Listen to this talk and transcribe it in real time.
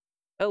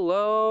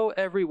Hello,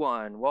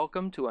 everyone.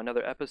 Welcome to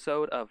another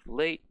episode of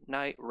Late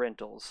Night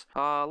Rentals.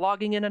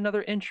 Logging in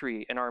another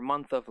entry in our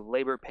month of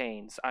labor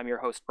pains. I'm your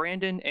host,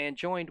 Brandon, and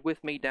joined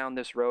with me down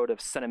this road of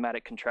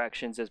cinematic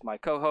contractions is my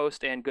co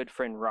host and good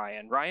friend,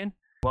 Ryan. Ryan,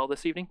 well,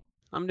 this evening?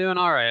 I'm doing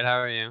all right.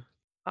 How are you?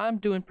 I'm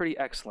doing pretty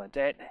excellent.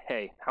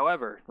 Hey,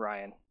 however,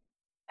 Ryan,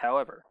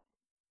 however,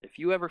 if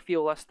you ever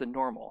feel less than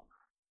normal,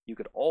 you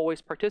could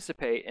always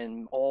participate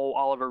in old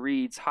Oliver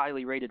Reed's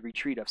highly rated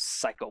retreat of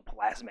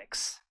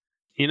psychoplasmics.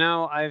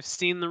 I've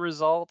seen the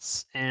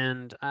results,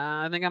 and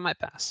I think I might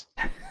pass.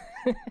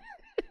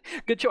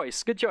 Good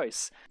choice. Good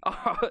choice.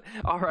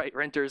 All right,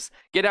 renters,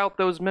 get out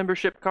those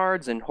membership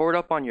cards and hoard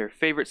up on your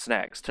favorite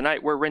snacks.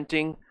 Tonight we're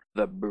renting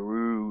The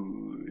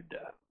Brood.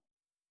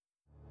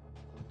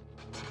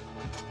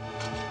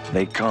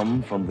 They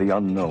come from the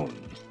unknown,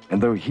 and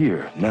they're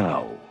here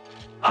now,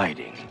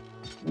 hiding,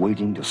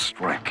 waiting to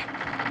strike.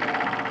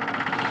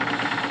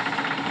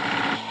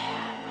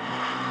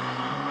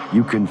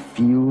 You can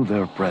feel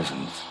their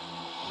presence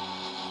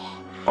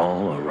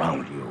all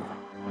around you.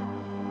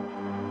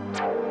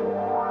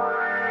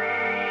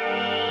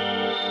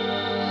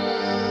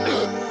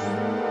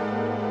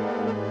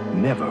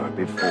 Never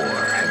before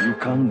have you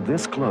come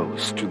this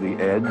close to the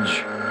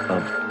edge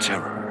of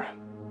terror.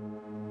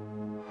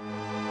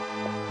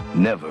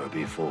 Never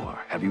before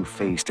have you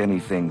faced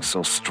anything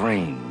so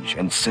strange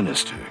and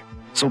sinister,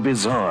 so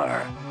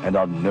bizarre and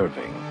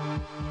unnerving.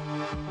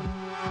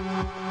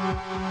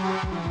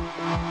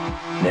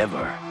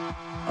 Never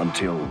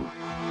until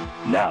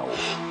now.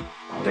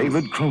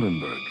 David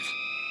Cronenberg's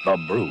The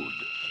Brood.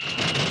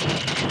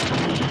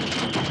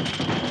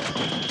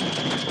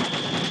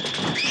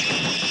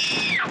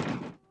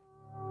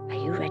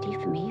 Are you ready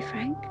for me,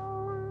 Frank?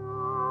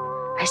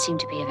 I seem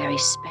to be a very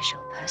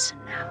special person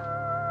now.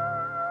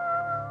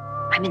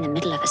 I'm in the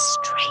middle of a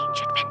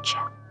strange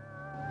adventure.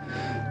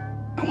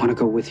 I want to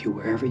go with you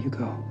wherever you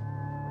go.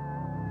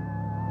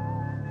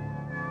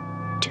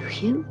 Do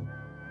you?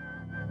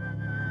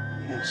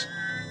 Yes.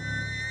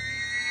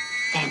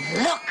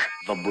 Then look!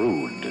 The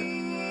Brood.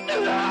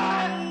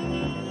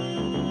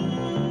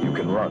 You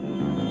can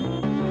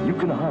run. You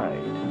can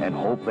hide and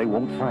hope they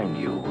won't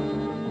find you.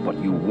 But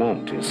you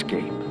won't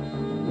escape.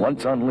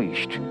 Once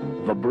unleashed,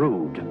 The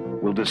Brood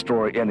will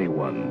destroy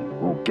anyone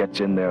who gets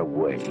in their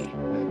way.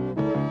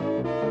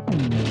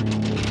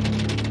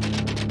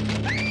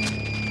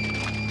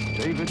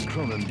 David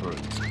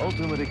Cronenberg's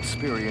ultimate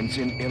experience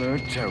in inner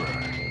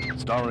terror,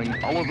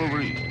 starring Oliver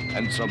Reed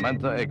and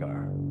Samantha Eggar.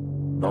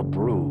 The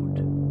Brood.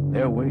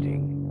 They're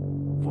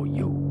waiting for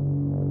you.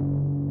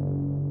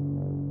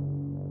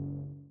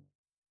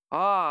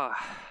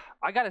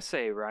 I gotta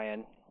say,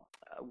 Ryan,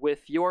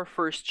 with your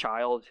first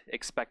child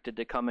expected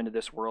to come into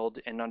this world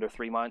in under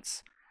 3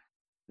 months,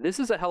 this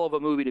is a hell of a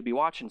movie to be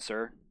watching,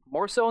 sir.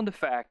 More so in the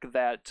fact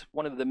that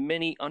one of the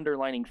many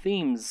underlining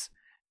themes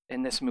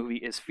in this movie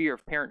is fear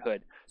of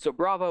parenthood. So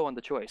bravo on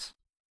the choice.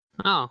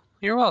 Oh,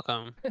 you're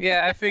welcome.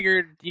 Yeah, I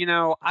figured,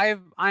 I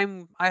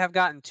have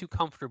gotten too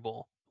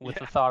comfortable with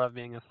the thought of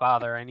being a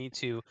father. I need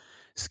to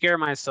scare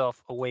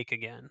myself awake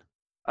again.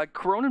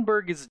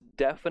 Cronenberg is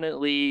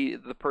definitely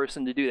the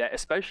person to do that,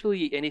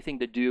 especially anything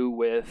to do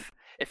with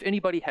if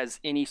anybody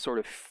has any sort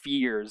of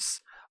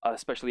fears,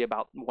 especially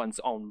about one's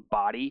own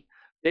body.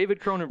 David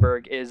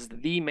Cronenberg is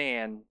the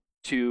man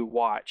to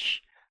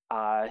watch.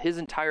 His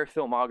entire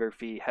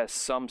filmography has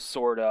some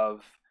sort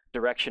of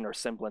direction or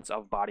semblance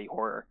of body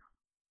horror.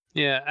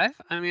 Yeah, I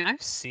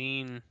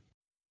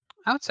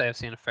would say I've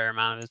seen a fair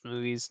amount of his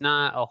movies,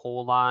 not a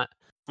whole lot.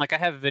 Like I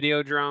have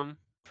Videodrome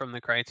from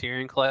the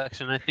Criterion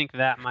Collection. I think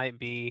that might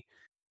be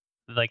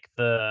like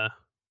the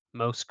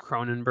most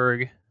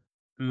Cronenberg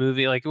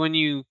movie. Like when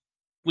you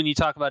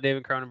talk about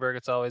David Cronenberg,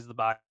 it's always the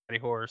body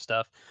horror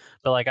stuff.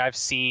 But like I've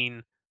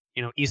seen,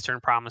 Eastern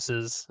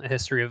Promises, A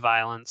History of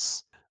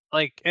Violence.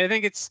 Like I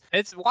think it's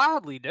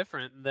wildly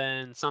different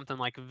than something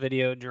like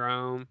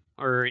Videodrome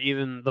or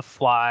even The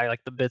Fly,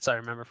 like the bits I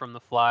remember from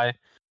The Fly.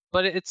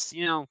 But it's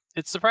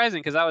surprising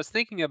because I was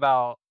thinking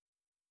about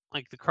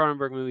like the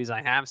Cronenberg movies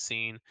I have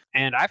seen,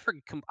 and I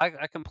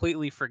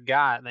completely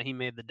forgot that he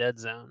made The Dead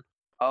Zone.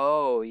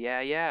 Oh,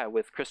 yeah,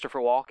 with Christopher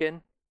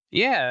Walken.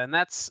 Yeah, and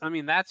that's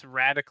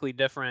radically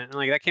different. And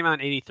like that came out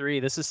in '83.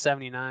 This is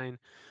 '79.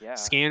 Yeah.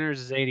 Scanners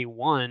is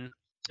 '81,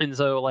 and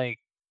so like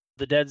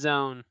the Dead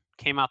Zone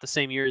came out the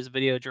same year as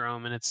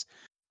Videodrome, and it's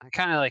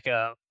kind of like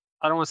I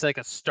don't want to say like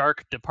a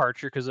stark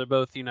departure because they're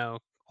both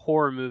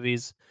horror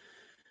movies,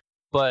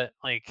 but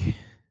like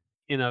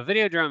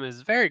Videodrome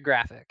is very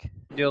graphic.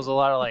 Deals a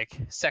lot of like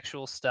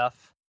sexual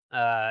stuff,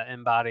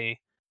 and body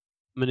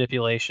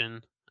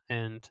manipulation,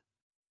 and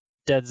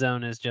Dead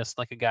Zone is just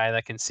like a guy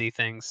that can see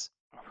things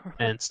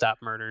and stop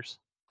murders.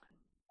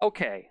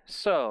 Okay,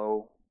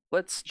 so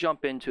let's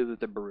jump into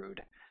The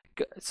Brood.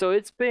 So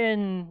it's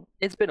been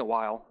a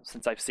while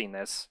since I've seen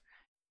this,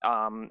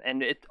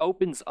 and it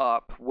opens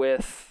up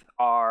with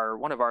our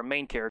one of our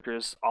main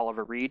characters,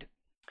 Oliver Reed,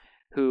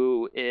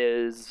 who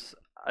is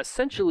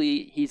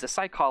essentially he's a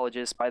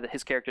psychologist.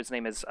 His character's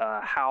name is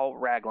Hal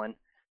Raglan,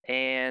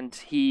 and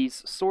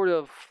he's sort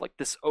of like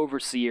this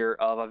overseer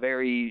of a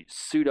very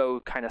pseudo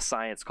kind of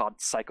science called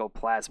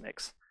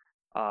psychoplasmics.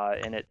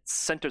 And it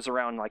centers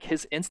around like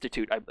his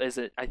institute.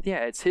 Yeah,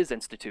 it's his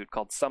institute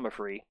called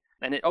Summerfree,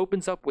 and it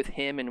opens up with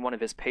him and one of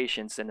his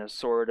patients in a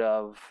sort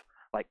of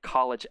like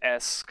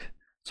college-esque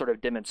sort of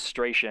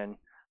demonstration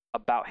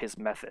about his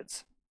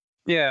methods.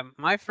 Yeah,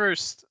 my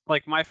first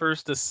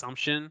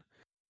assumption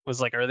was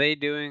like, are they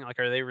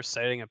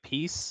reciting a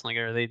piece? Like,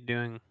 are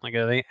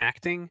they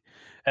acting?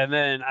 And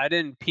then I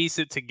didn't piece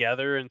it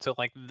together until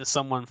like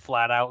someone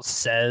flat out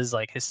says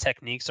like his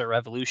techniques are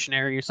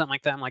revolutionary or something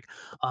like that. I'm like,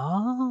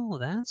 oh,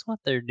 that's what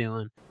they're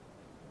doing.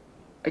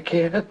 I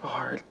can't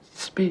hardly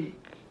speak.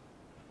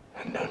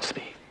 And don't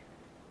speak.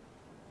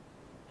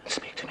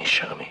 Speak to me,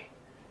 show me.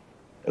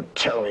 Don't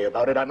tell me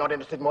about it. I'm not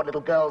interested in what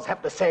little girls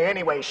have to say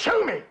anyway.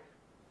 Show me!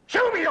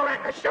 Show me your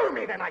anger! Show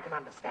me, then I can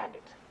understand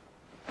it.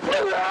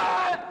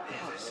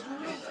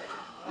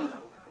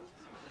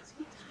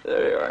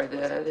 There you are,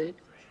 Daddy.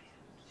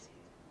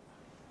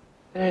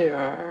 There you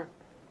are.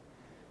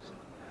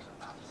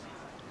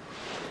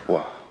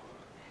 Wow.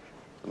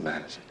 The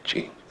man is a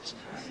genius.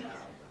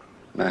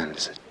 Man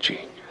is a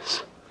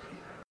genius.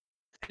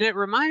 And it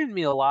reminded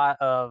me a lot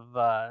of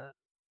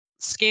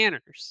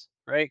Scanners,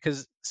 right?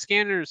 Because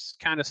Scanners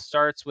kind of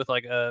starts with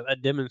like a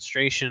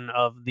demonstration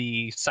of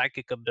the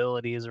psychic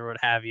abilities or what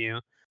have you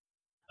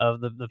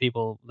of the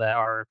people that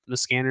are the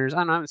Scanners. I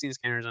don't know, I haven't seen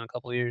Scanners in a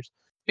couple of years.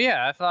 But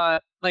yeah, I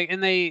thought like,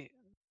 and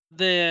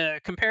the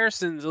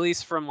comparisons, at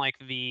least from like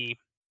the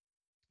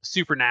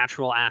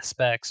supernatural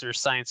aspects or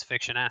science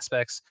fiction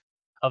aspects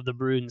of the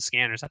Brood and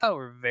Scanners, I thought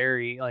were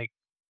very like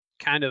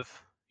kind of,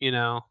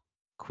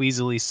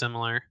 queasily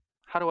similar.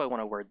 How do I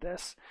want to word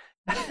this?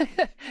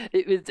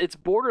 It's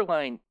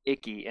borderline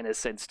icky in a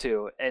sense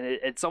too, and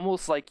it's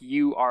almost like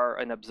you are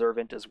an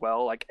observant as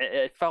well. Like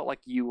it felt like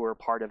you were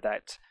part of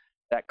that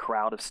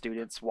crowd of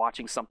students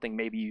watching something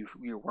maybe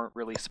you weren't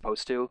really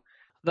supposed to.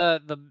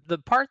 The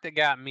part that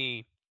got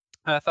me,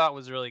 I thought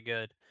was really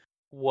good,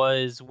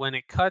 was when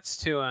it cuts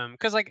to him,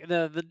 because like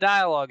the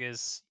dialogue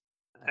is,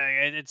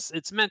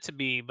 it's meant to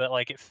be, but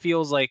like it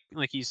feels like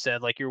you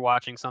said, like you're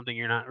watching something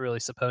you're not really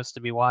supposed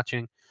to be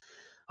watching.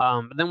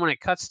 But then when it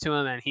cuts to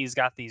him and he's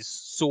got these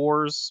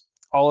sores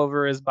all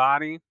over his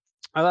body,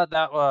 I thought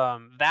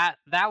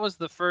that was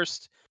the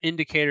first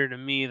indicator to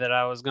me that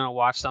I was gonna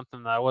watch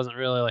something that I wasn't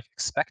really like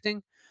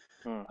expecting.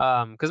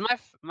 Because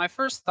my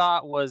first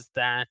thought was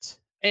that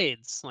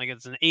AIDS, like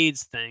it's an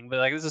AIDS thing, but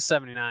like this is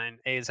 '79,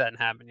 AIDS hadn't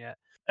happened yet.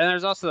 And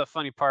there's also the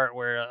funny part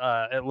where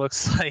it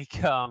looks like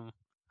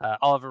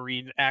Oliver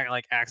Reed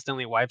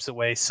accidentally wipes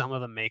away some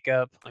of the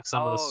makeup, like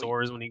some of the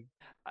sores when he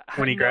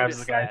grabs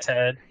the guy's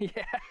head.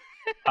 Yeah.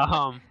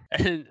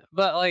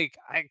 But like,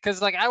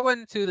 because I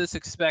went into this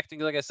expecting,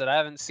 like I said, I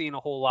haven't seen a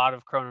whole lot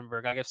of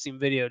Cronenberg. Like I've seen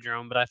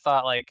Videodrome, but I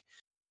thought like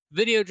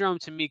Videodrome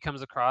to me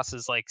comes across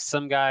as like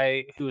some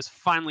guy who was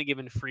finally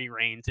given free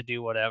reign to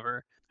do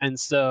whatever. And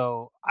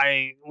so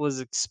I was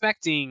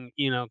expecting,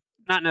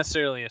 not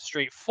necessarily a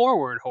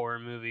straightforward horror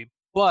movie,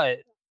 but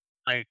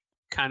like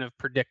kind of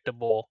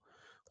predictable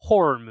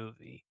horror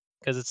movie,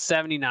 because it's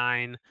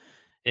 '79.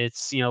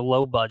 It's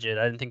low budget.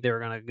 I didn't think they were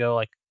gonna go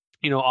like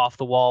off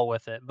the wall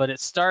with it, but it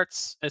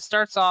starts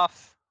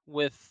off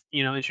with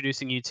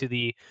introducing you to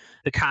the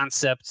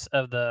concept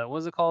of the, what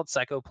is it called,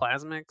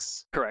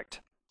 psychoplasmics.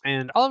 Correct.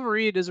 And Oliver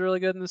Reed is really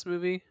good in this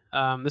movie.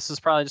 This is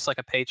probably just like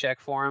a paycheck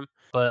for him,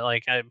 but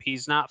like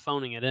he's not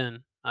phoning it in,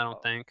 I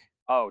don't think.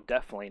 Oh,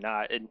 definitely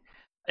not. And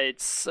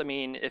I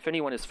mean, if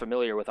anyone is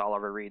familiar with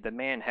Oliver Reed, the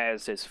man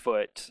has his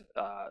foot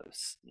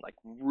like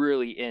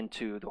really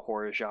into the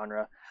horror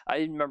genre. I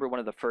remember one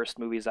of the first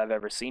movies I've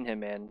ever seen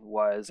him in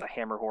was a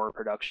Hammer horror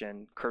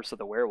production, Curse of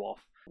the Werewolf,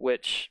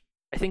 which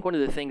I think one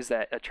of the things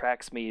that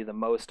attracts me the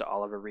most to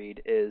Oliver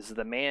Reed is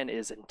the man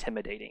is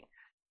intimidating.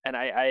 And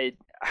I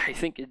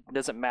think it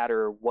doesn't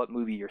matter what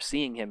movie you're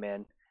seeing him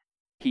in,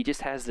 he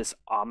just has this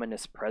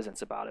ominous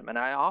presence about him. And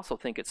I also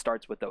think it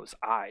starts with those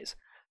eyes.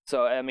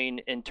 So, I mean,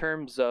 in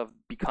terms of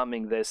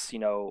becoming this,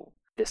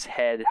 this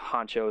head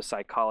honcho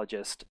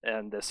psychologist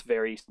and this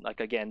very,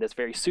 this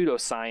very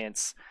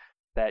pseudoscience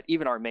that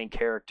even our main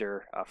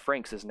character,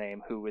 Frank's his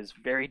name, who is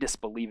very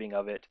disbelieving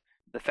of it,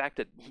 the fact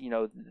that,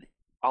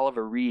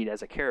 Oliver Reed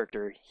as a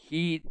character,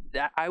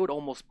 that I would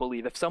almost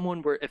believe if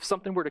something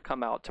were to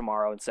come out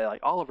tomorrow and say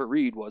like Oliver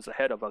Reed was the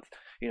head of a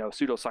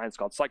pseudoscience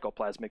called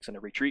psychoplasmics in a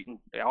retreat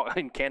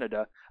in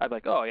Canada, I'd be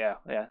like, oh yeah,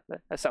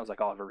 that sounds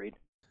like Oliver Reed.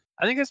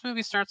 I think this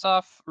movie starts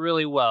off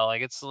really well.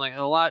 Like it's like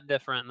a lot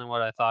different than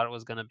what I thought it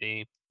was going to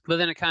be. But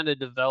then it kind of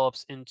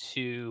develops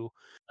into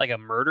like a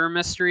murder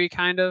mystery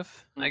kind of,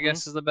 I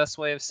guess is the best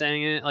way of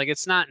saying it. Like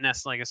it's not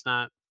necessarily,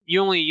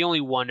 you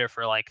only wonder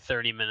for like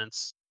 30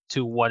 minutes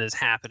to what is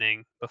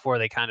happening before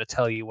they kind of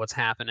tell you what's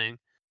happening.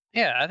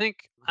 Yeah, I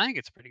think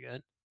it's pretty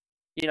good.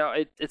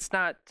 It's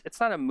not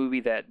a movie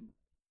that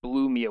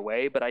blew me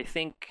away, but I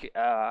think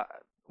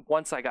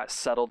once I got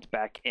settled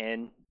back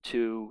in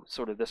to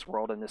sort of this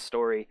world and this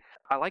story,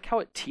 I like how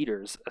it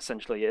teeters,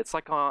 essentially. It's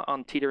like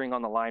on teetering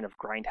on the line of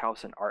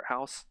grindhouse and art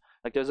house.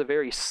 Like there's a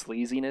very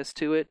sleaziness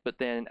to it, but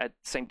then at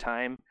the same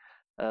time,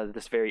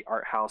 this very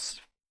art house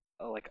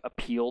like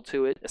appeal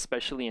to it,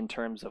 especially in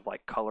terms of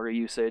like color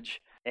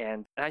usage.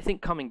 And I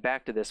think coming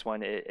back to this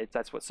one,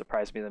 that's what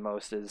surprised me the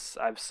most is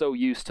I'm so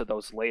used to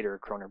those later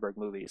Cronenberg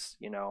movies,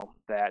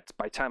 that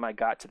by the time I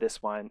got to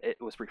this one, it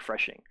was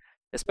refreshing.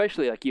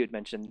 Especially like you had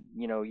mentioned,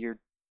 you're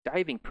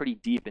diving pretty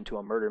deep into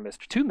a murder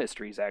mystery, two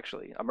mysteries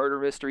actually, a murder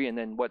mystery, and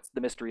then what's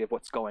the mystery of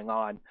what's going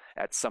on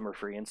at Summer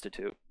Free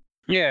Institute.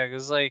 Yeah,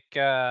 because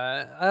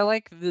I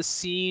like the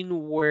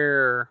scene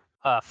where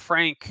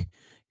Frank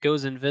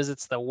goes and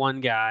visits the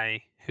one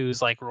guy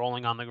who's like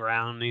rolling on the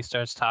ground and he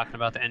starts talking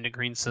about the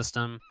endocrine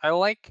system. I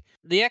like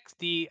the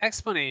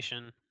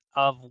explanation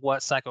of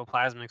what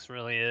psychoplasmics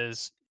really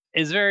is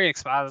very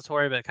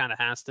expository, but it kind of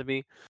has to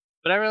be.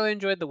 But I really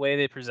enjoyed the way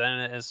they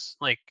presented it as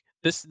like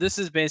this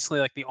is basically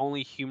like the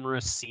only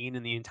humorous scene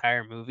in the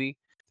entire movie,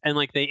 and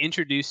like they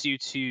introduce you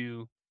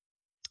to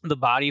the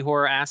body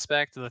horror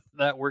aspect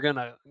that we're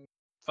gonna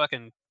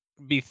fucking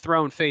be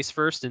thrown face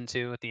first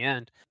into at the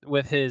end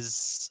with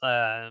his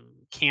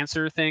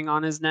cancer thing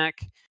on his neck,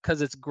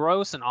 because it's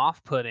gross and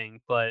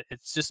off-putting, but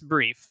it's just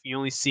brief. You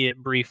only see it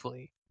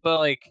briefly, but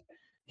like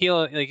he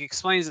like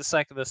explains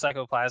that the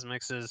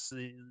psychoplasmics is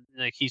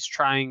like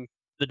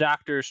the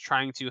doctor's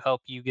trying to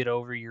help you get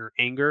over your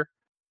anger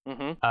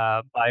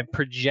by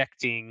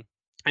projecting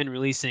and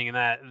releasing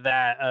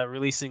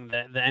releasing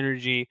the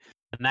energy,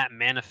 and that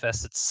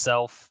manifests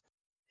itself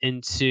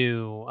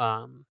into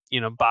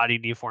body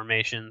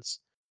deformations.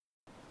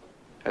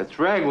 That's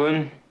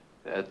Raglan.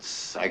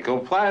 That's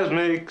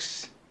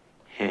psychoplasmics.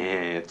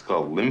 It's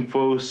called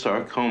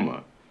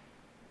lymphosarcoma.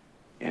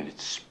 And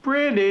it's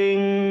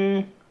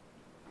spreading.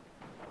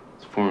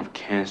 It's a form of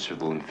cancer of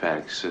the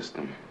lymphatic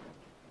system.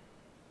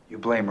 You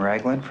blame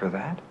Raglan for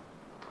that?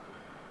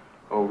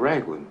 Oh,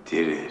 Raglan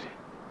did it.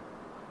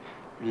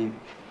 I mean,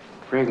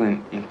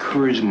 Raglan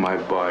encouraged my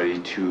body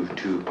to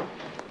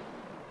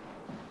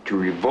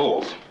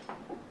revolt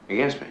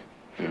against me.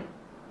 And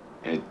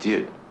it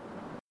did.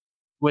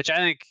 Which I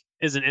think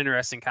is an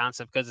interesting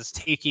concept, because it's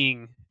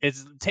taking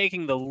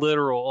the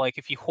literal, like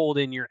if you hold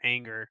in your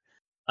anger,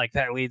 like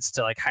that leads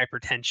to like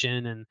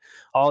hypertension and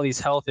all these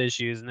health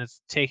issues, and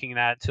it's taking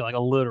that to like a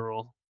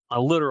literal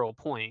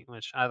point,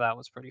 which I thought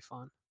was pretty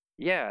fun.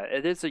 Yeah,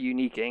 it is a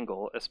unique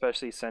angle,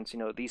 especially since,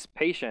 these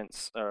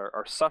patients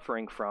are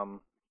suffering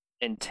from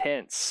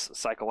intense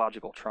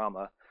psychological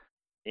trauma,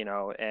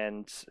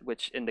 and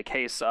which in the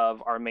case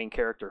of our main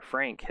character,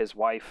 Frank, his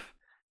wife,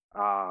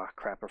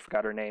 crap, I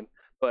forgot her name,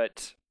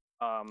 but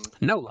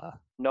Nola,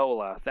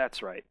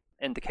 that's right.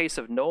 In the case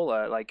of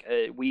Nola, like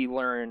we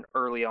learn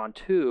early on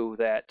too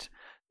that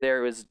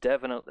there is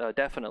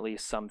definitely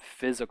some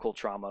physical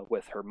trauma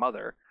with her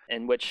mother,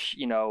 in which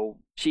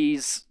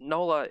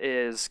Nola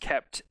is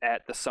kept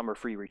at the Summer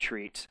Free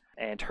Retreat,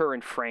 and her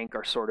and Frank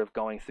are sort of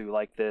going through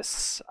like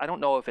this. I don't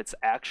know if it's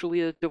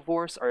actually a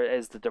divorce, or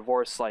is the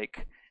divorce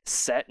like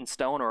set in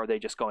stone, or are they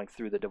just going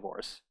through the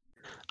divorce?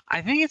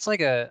 I think it's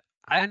like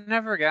I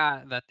never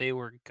got that they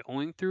were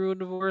going through a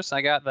divorce.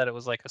 I got that it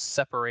was like a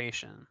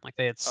separation, like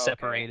they had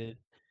separated,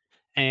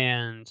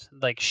 and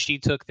like she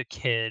took the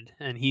kid,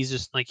 and he's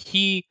just like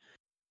he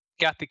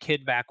got the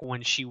kid back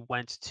when she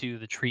went to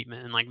the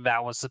treatment, and like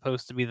that was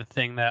supposed to be the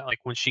thing that like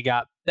when she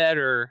got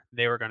better,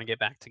 they were going to get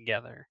back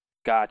together.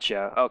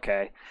 Gotcha.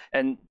 Okay.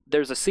 And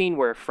there's a scene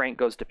where Frank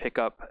goes to pick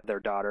up their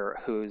daughter,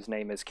 whose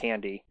name is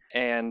Candy,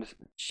 and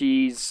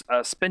she's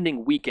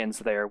spending weekends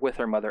there with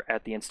her mother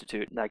at the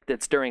institute. Like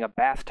it's during a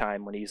bath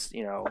time when he's,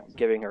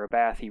 giving her a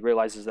bath. He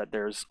realizes that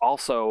there's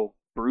also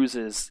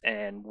bruises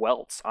and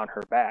welts on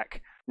her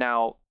back.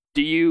 Now,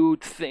 do you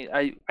think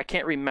I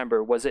can't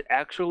remember, was it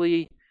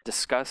actually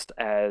discussed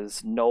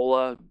as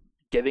Nola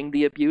giving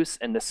the abuse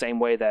in the same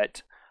way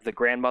that the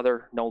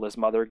grandmother, Nola's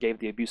mother, gave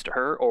the abuse to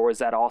her, or was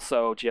that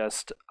also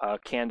just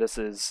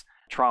Candace's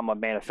trauma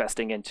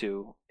manifesting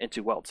into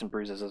welts and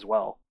bruises as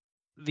well?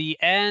 The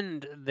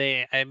end,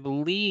 I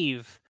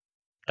believe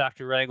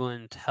Dr.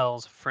 Raglan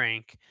tells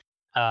Frank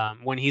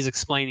when he's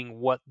explaining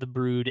what the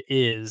brood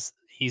is,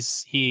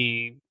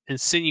 he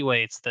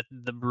insinuates that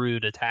the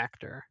brood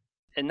attacked her.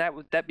 And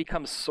that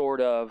becomes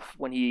sort of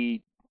when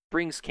he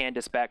brings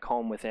Candace back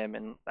home with him,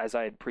 and as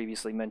I had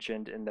previously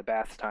mentioned in the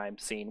bath time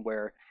scene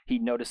where he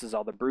notices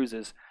all the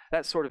bruises,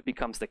 that sort of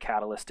becomes the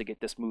catalyst to get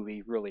this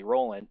movie really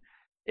rolling,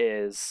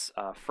 is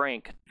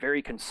Frank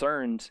very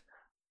concerned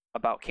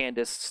about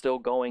Candace still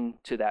going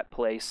to that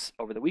place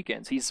over the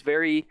weekends. He's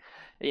very,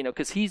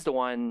 because he's the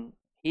one,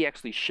 he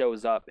actually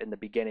shows up in the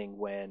beginning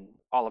when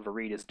Oliver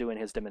Reed is doing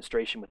his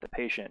demonstration with the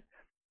patient,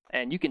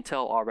 and you can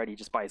tell already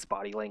just by his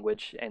body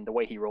language and the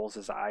way he rolls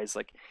his eyes,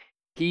 like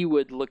he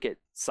would look at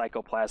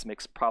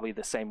psychoplasmics probably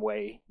the same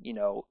way,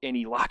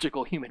 any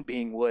logical human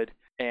being would.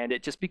 And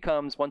it just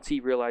becomes, once he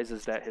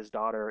realizes that his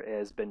daughter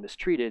has been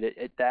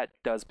mistreated, that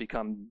does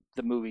become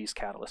the movie's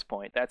catalyst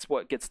point. That's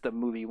what gets the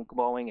movie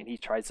going, and he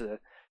tries to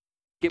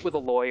get with a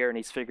lawyer, and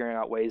he's figuring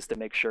out ways to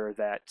make sure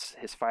that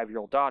his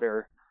 5-year-old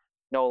daughter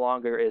no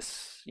longer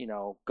is,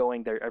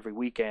 going there every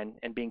weekend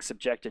and being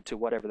subjected to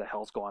whatever the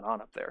hell's going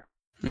on up there.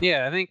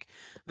 Yeah, I think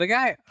the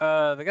guy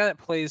that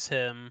plays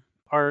him,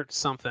 Art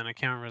something, I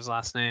can't remember his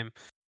last name.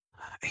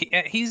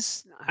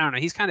 He's I don't know,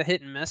 he's kind of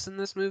hit and miss in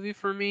this movie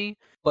for me,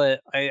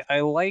 but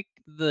I like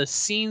the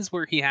scenes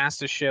where he has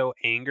to show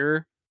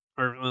anger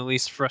or at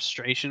least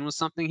frustration with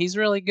something. He's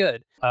really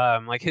good.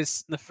 Like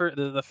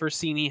the first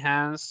scene he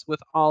has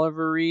with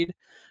Oliver Reed,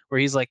 where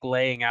he's like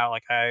laying out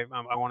like I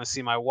want to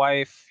see my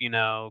wife. You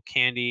know,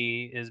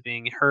 Candy is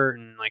being hurt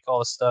and like all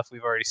the stuff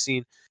we've already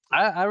seen.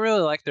 I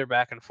really like their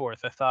back and forth.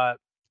 I thought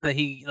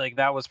that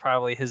that was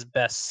probably his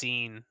best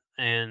scene.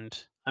 And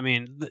I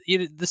mean,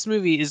 this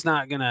movie is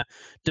not gonna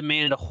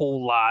demand a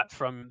whole lot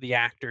from the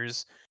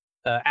actors,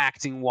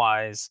 acting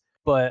wise,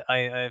 but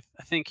I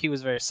think he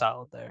was very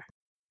solid there.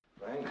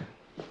 Frank,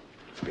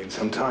 it's been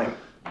some time.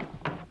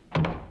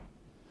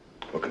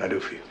 What can I do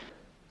for you?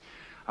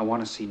 I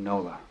want to see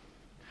Nola.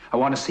 I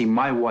want to see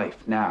my wife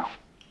now.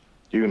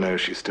 You know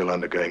she's still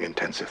undergoing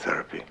intensive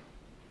therapy.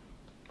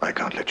 I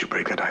can't let you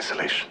break that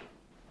isolation.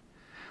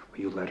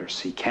 Well, you let her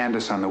see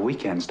Candace on the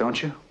weekends,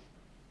 don't you?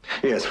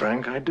 Yes,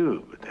 Frank, I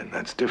do, but then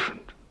that's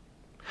different.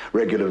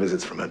 Regular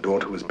visits from her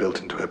daughter was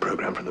built into her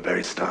program from the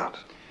very start.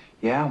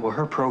 Yeah, well,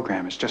 her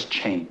program has just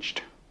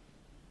changed.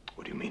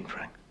 What do you mean,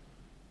 Frank?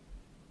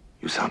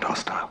 You sound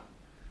hostile.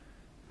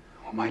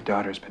 Well, my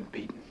daughter's been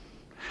beaten.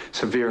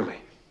 Severely.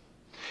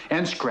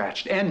 And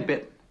scratched and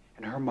bitten.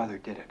 And her mother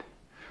did it.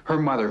 Her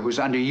mother, who's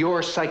under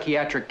your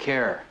psychiatric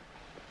care.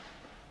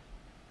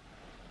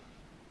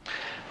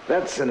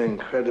 That's an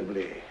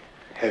incredibly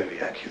heavy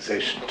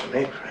accusation to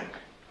make, Frank.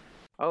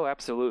 Oh,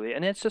 absolutely.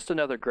 And it's just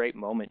another great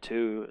moment,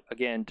 too,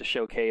 again, to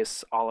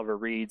showcase Oliver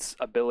Reed's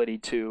ability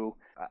to...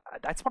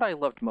 that's what I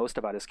loved most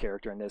about his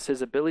character in this,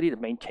 his ability to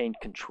maintain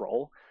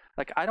control.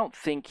 Like, I don't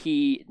think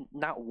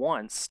not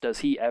once does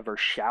he ever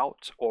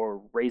shout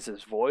or raise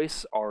his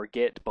voice or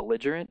get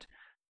belligerent.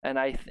 And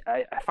I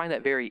find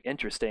that very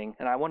interesting.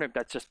 And I wonder if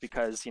that's just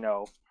because,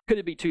 could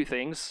it be two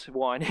things?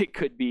 One, it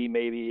could be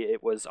maybe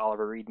it was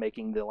Oliver Reed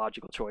making the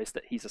logical choice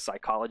that he's a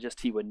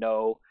psychologist. He would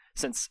know,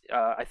 since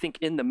I think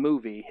in the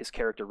movie, his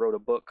character wrote a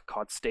book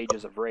called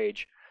Stages of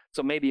Rage.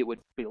 So maybe it would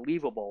be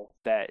believable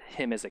that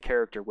him as a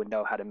character would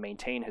know how to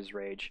maintain his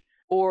rage.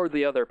 Or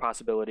the other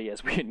possibility,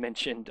 as we had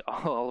mentioned,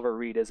 Oliver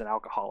Reed is an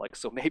alcoholic.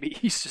 So maybe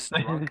he's just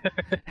drunk.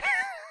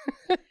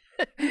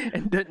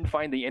 And didn't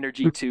find the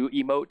energy to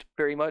emote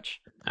very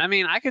much. I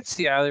mean, I could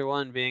see either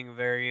one being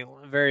very,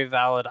 very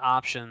valid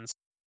options,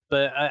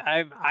 but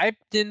I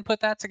didn't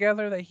put that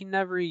together that he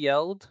never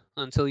yelled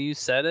until you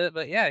said it.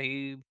 But yeah,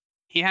 he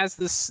has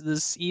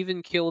this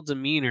even keel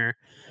demeanor,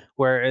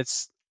 where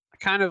it's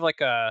kind of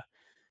like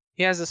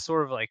he has this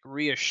sort of like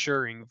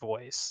reassuring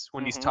voice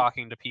when he's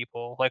talking to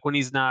people, like when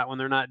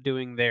they're not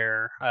doing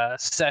their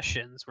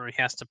sessions, where he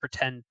has to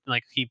pretend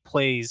like he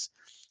plays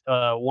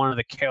one of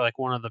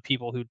the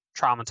people who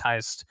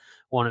traumatized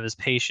one of his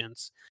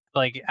patients.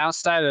 Like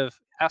outside of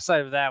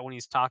that, when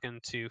he's talking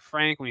to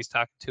Frank, when he's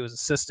talking to his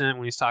assistant,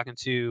 when he's talking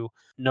to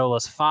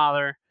Nola's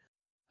father,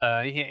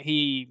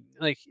 he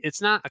like,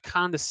 it's not a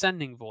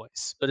condescending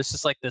voice, but it's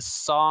just like this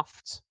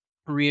soft,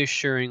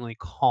 reassuringly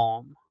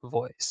calm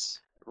voice.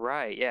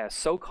 Right, yeah,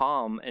 so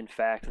calm, in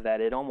fact,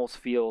 that it almost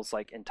feels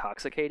like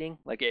intoxicating,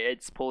 like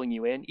it's pulling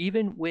you in.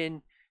 Even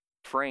when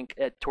Frank,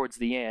 towards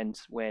the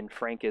end, when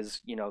Frank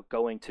is,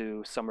 going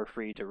to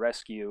Summerfree to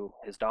rescue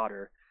his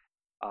daughter,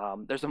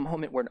 there's a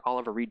moment when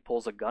Oliver Reed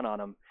pulls a gun on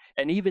him.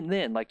 And even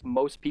then, like,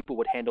 most people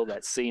would handle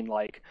that scene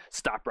like,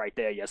 stop right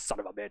there, you son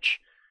of a bitch.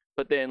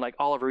 But then, like,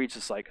 Oliver Reed's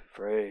just like,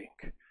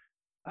 Frank,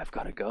 I've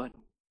got a gun.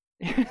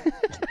 And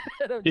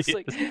I'm just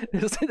like,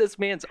 this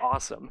man's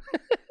awesome.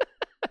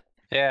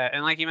 Yeah,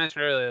 and like you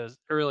mentioned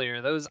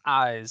earlier, those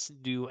eyes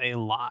do a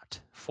lot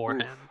for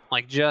him.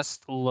 Like,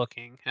 just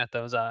looking at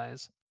those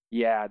eyes.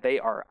 Yeah, they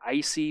are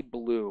icy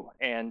blue.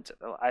 And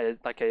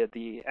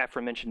the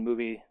aforementioned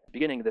movie,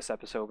 beginning of this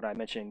episode, when I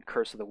mentioned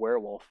Curse of the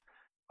Werewolf,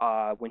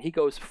 when he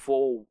goes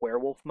full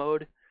werewolf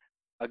mode,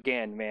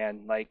 again,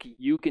 man, like,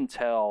 you can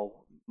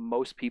tell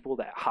most people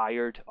that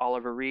hired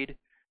Oliver Reed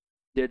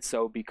did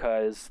so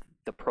because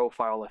the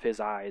profile of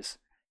his eyes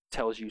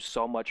tells you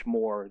so much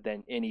more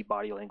than any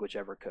body language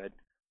ever could.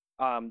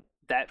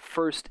 That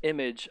first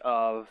image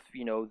of,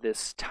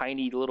 this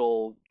tiny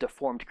little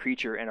deformed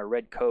creature in a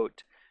red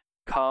coat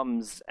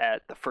comes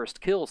at the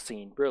first kill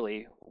scene,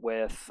 really,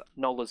 with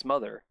Nola's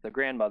mother, the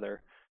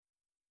grandmother,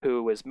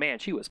 who was, man,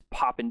 she was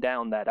popping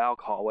down that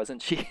alcohol,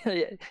 wasn't she?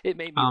 It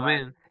made me laugh.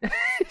 Man.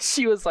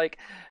 She was like,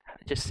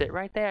 just sit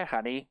right there,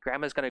 honey.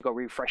 Grandma's going to go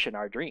refreshen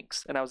our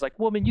drinks. And I was like,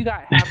 woman, you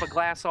got half a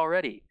glass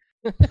already.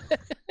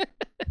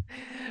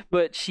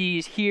 But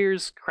she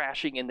hears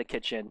crashing in the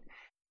kitchen.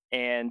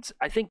 And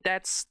I think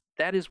that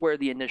is where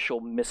the initial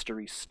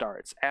mystery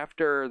starts.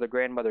 After the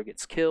grandmother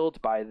gets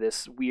killed by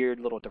this weird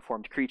little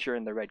deformed creature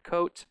in the red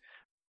coat,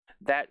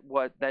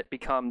 that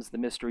becomes the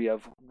mystery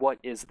of what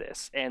is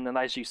this? And then,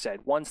 as you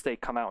said, once they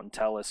come out and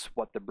tell us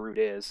what the brood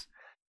is,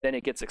 then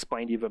it gets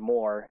explained even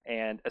more.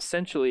 And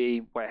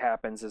essentially what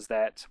happens is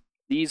that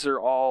these are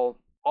all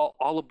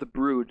of the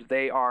brood.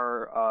 They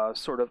are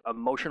sort of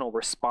emotional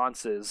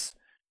responses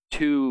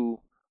to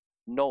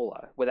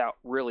Nola without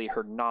really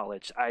her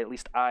knowledge. At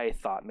least I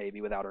thought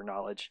maybe without her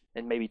knowledge,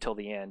 and maybe till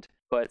the end.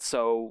 But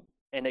so,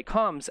 and it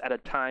comes at a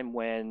time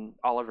when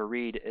Oliver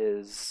Reed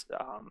is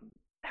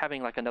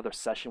having like another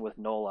session with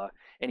Nola,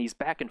 and he's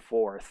back and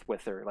forth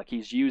with her. Like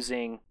he's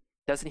using,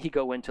 doesn't he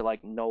go into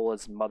like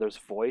Nola's mother's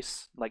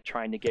voice, like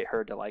trying to get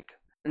her to like,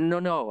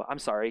 no, I'm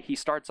sorry. He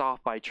starts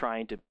off by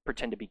trying to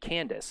pretend to be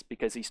Candace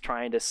because he's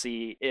trying to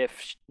see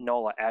if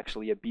Nola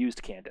actually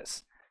abused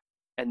Candace.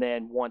 And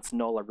then once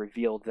Nola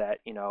revealed that,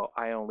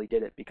 I only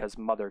did it because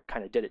Mother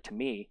kind of did it to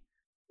me,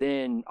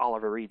 then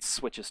Oliver Reed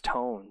switches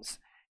tones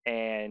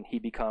and he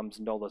becomes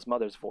Nola's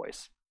mother's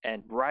voice.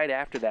 And right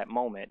after that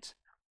moment,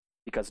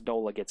 because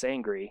Nola gets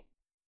angry,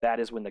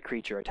 that is when the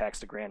creature attacks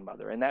the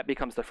grandmother. And that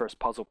becomes the first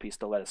puzzle piece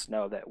to let us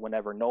know that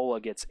whenever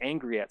Nola gets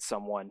angry at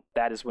someone,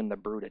 that is when the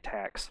brood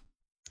attacks.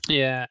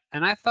 Yeah,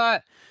 and I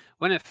thought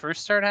when it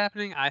first started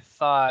happening, I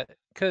thought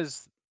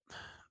because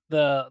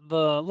the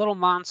little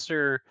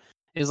monster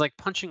is like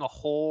punching a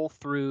hole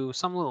through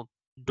some little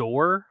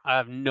door. I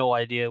have no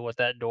idea what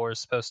that door is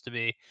supposed to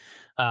be.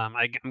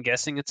 I'm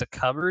guessing it's a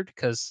cupboard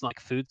because like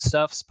food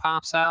stuffs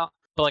pops out.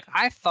 But like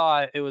I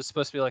thought it was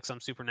supposed to be like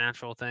some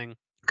supernatural thing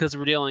because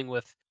we're dealing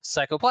with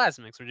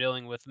psychoplasmics. We're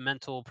dealing with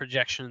mental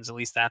projections. At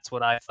least that's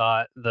what I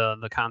thought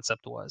the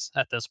concept was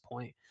at this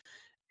point.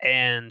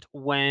 And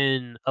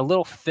when a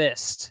little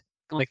fist,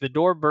 like the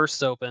door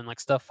bursts open, like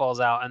stuff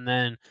falls out, and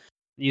then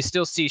you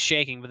still see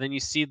shaking, but then you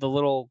see the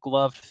little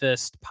gloved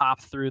fist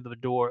pop through the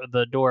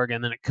door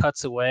again, then it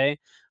cuts away.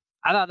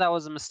 I thought that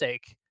was a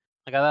mistake.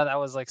 Like I thought that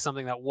was like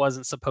something that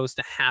wasn't supposed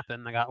to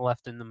happen that got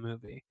left in the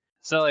movie.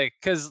 So like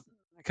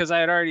because I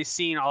had already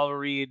seen Oliver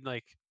Reed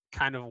like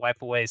kind of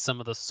wipe away some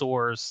of the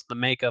sores, the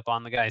makeup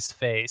on the guy's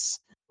face.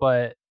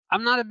 But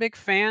I'm not a big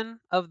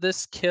fan of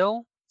this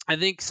kill. I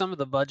think some of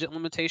the budget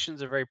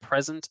limitations are very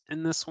present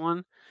in this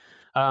one,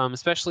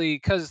 especially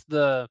because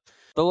the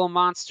little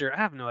monster. I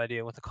have no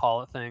idea what to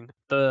call it.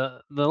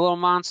 The little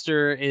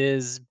monster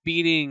is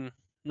beating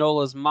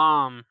Nola's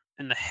mom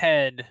in the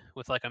head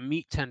with like a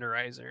meat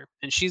tenderizer,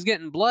 and she's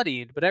getting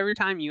bloodied. But every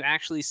time you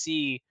actually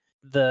see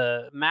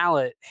the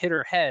mallet hit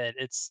her head,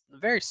 it's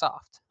very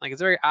soft. Like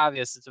it's very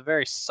obvious. It's a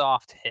very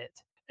soft hit,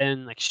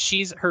 and like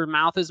her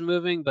mouth is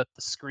moving, but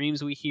the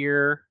screams we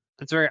hear,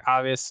 it's very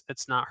obvious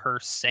it's not her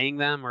saying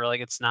them, or like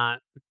it's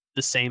not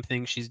the same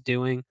thing she's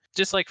doing.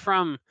 Just like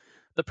from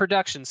the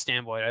production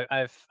standpoint,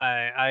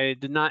 I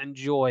did not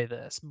enjoy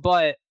this,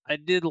 but I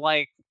did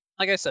like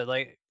I said,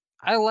 like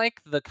I like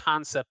the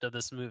concept of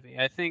this movie.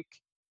 I think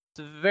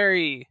it's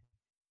very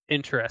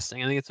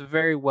interesting. I think it's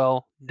very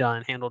well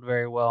done, handled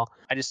very well.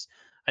 I just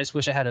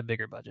wish I had a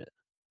bigger budget.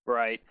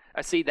 Right.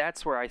 I see.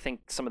 That's where I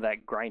think some of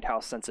that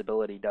grindhouse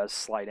sensibility does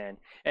slide in,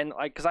 and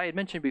like because I had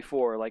mentioned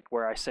before, like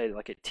where I say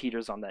like it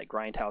teeters on that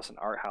grindhouse and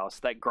art house.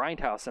 That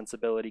grindhouse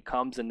sensibility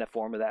comes in the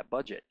form of that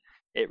budget.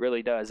 It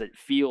really does. It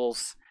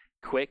feels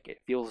quick. It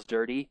feels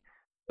dirty,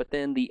 but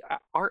then the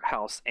art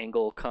house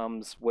angle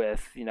comes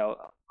with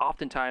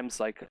oftentimes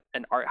like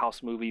an art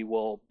house movie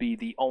will be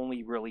the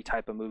only really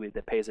type of movie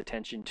that pays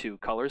attention to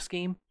color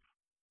scheme,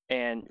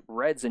 and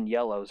reds and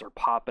yellows are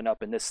popping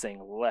up in this thing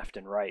left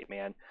and right,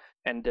 man.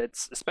 And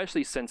it's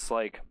especially since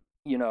like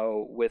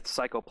with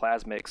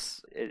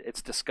psychoplasmics,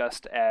 it's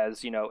discussed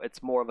as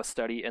it's more of a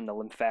study in the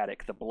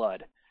lymphatic, the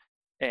blood.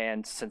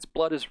 And since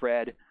blood is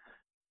red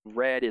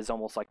is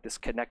almost like this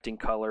connecting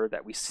color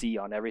that we see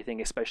on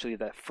everything, especially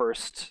the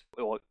first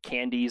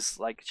Candy's,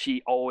 like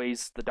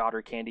the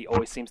daughter Candy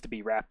always seems to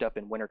be wrapped up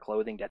in winter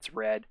clothing that's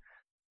red.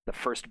 The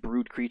first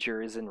brood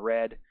creature is in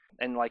red.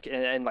 And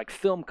like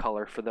film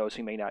color, for those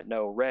who may not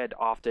know, red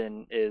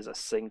often is a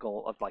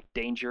signal of like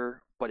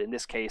danger, but in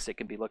this case it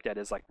can be looked at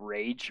as like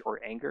rage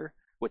or anger,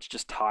 which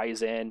just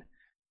ties in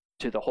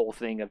to the whole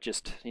thing of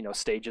just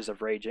stages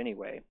of rage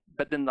anyway.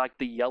 But then like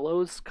the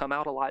yellows come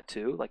out a lot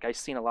too. Like I've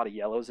seen a lot of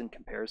yellows in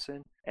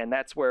comparison, and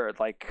that's where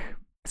like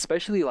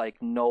especially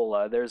like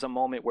Nola, there's a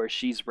moment where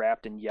she's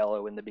wrapped in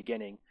yellow in the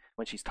beginning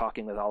when she's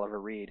talking with Oliver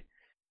Reed,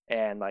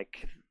 and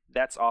like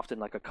that's often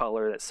like a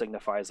color that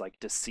signifies like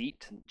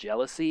deceit and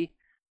jealousy.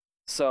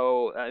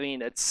 So I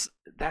mean,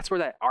 that's where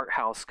that art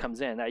house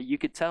comes in. You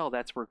could tell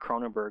that's where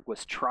Cronenberg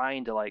was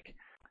trying to like.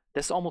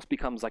 This almost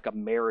becomes like a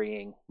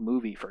marrying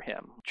movie for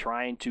him,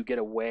 trying to get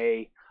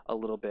away a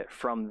little bit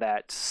from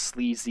that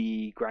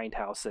sleazy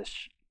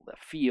grindhouse-ish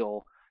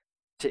feel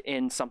to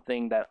end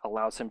something that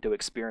allows him to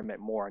experiment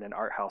more in an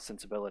art house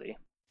sensibility.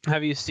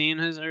 Have you seen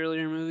his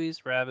earlier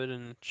movies, Rabid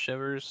and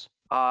Shivers?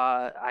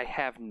 I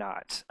have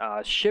not.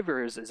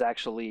 Shivers is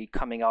actually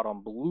coming out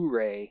on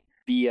Blu-ray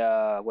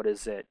via, what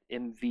is it,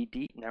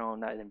 MVD? No,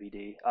 not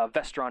MVD.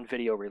 Vestron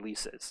Video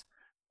Releases.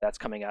 That's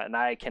coming out, and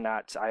I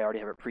already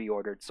have it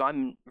pre-ordered, so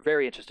I'm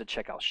very interested to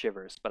check out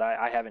Shivers, but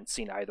I haven't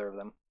seen either of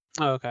them.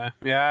 Okay.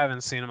 Yeah, I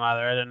haven't seen them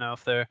either. I didn't know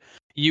if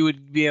you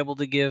would be able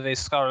to give a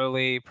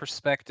scholarly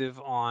perspective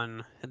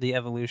on the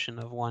evolution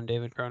of one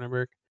David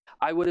Cronenberg.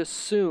 I would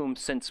assume,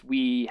 since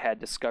we had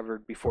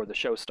discovered before the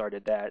show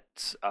started that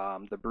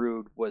The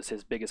Brood was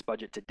his biggest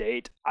budget to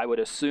date, I would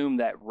assume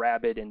that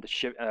Rabid and the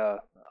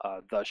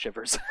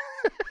Shivers,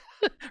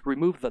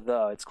 Remove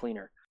the, it's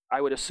cleaner.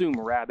 I would assume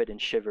Rabbit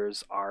and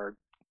Shivers are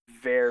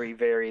very,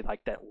 very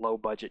like that low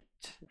budget,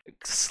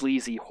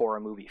 sleazy horror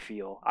movie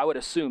feel. I would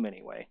assume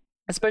anyway.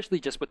 Especially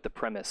just with the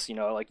premise,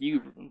 like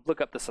you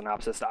look up the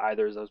synopsis to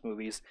either of those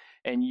movies,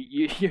 and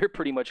you're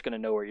pretty much going to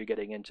know where you're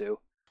getting into.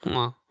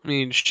 Well, I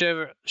mean,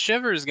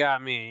 Shivers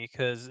got me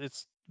because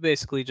it's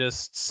basically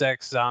just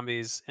sex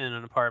zombies in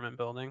an apartment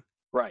building.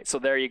 Right, so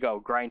there you go,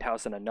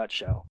 Grindhouse in a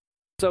nutshell.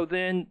 So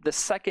then the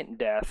second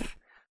death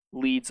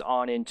leads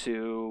on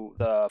into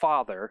the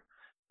father.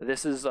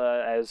 This is,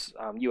 as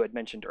you had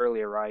mentioned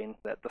earlier, Ryan,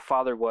 that the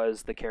father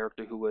was the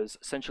character who was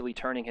essentially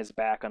turning his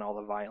back on all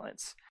the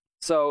violence.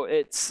 So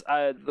it's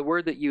the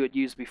word that you had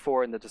used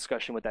before in the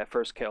discussion with that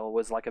first kill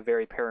was like a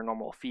very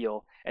paranormal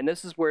feel. And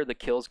this is where the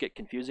kills get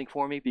confusing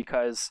for me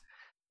because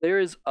there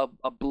is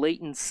a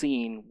blatant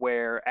scene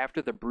where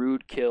after the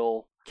Brood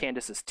kill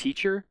Candace's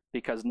teacher,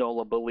 because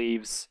Nola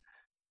believes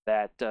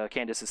that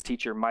Candace's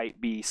teacher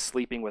might be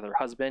sleeping with her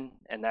husband,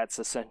 and that's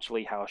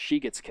essentially how she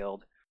gets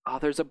killed.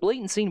 There's a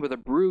blatant scene where the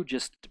Brood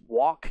just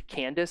walk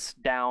Candace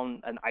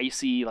down an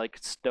icy, like,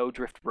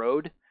 snowdrift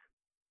road.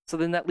 So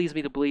then that leads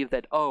me to believe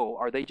that,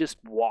 are they just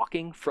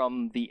walking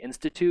from the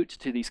Institute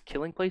to these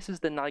killing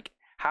places? Then, like,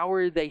 how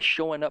are they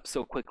showing up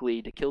so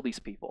quickly to kill these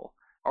people?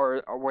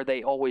 Or were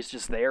they always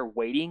just there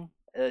waiting?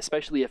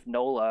 Especially if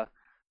Nola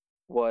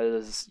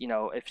was,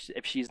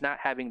 if she's not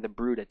having the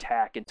Brood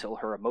attack until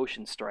her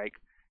emotions strike,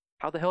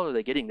 how the hell are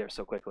they getting there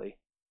so quickly?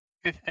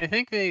 I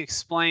think they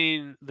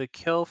explain the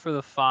kill for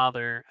the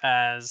father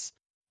as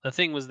the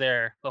thing was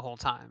there the whole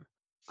time.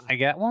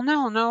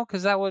 No,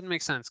 because that wouldn't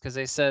make sense. Because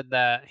they said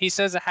that he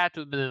says it had to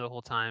have been there the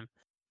whole time,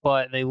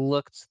 but they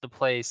looked the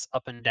place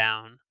up and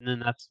down, and then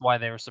that's why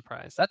they were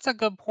surprised. That's a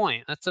good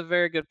point. That's a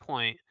very good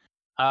point.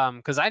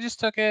 Because I just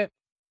took it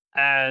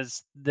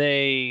as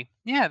they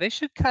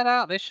should cut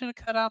out. They should have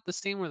cut out the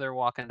scene where they're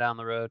walking down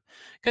the road.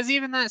 Because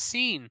even that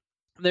scene,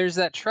 there's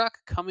that truck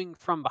coming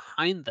from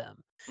behind them.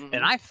 Mm-hmm.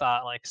 And I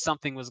thought like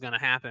something was going to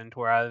happen to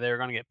where either they were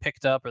going to get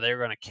picked up or they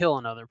were going to kill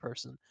another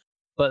person.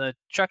 But the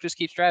truck just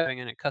keeps driving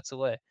and it cuts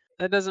away.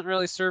 That doesn't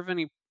really serve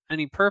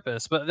any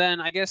purpose. But then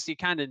I guess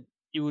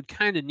you would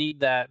kind of need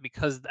that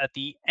because at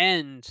the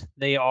end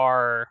they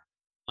are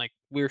like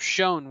we're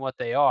shown what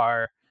they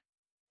are,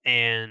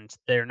 and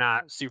they're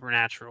not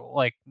supernatural.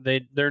 Like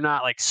they're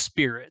not like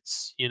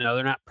spirits.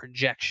 They're not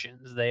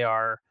projections. They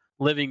are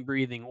living,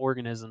 breathing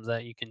organisms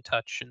that you can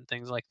touch and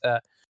things like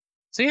that.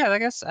 So yeah, I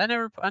guess I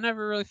never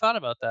really thought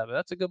about that, but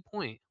that's a good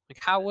point. Like,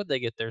 how would they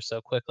get there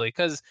so quickly?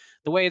 Because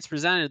the way it's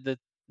presented, that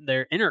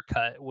they're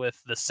intercut with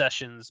the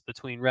sessions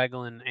between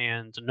Reglan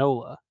and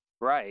Nola.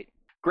 Right.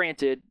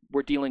 Granted,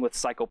 we're dealing with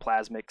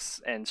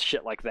psychoplasmics and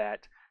shit like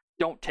that.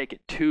 Don't take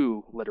it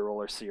too literal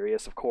or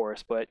serious, of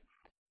course, but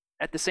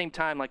at the same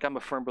time, like, I'm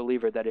a firm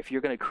believer that if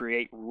you're going to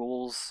create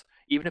rules,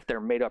 even if they're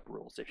made up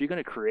rules, if you're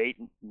going to create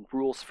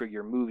rules for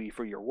your movie,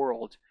 for your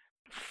world,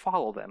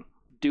 follow them.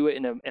 Do it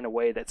in a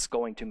way that's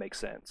going to make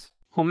sense.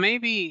 Well,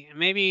 maybe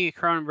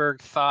Cronenberg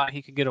thought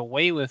he could get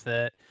away with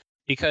it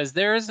because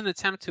there is an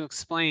attempt to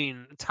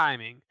explain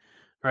timing,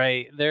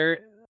 right?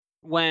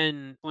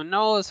 When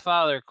Nola's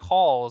father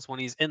calls when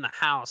he's in the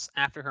house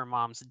after her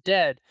mom's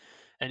dead,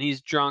 and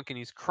he's drunk and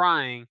he's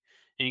crying,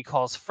 and he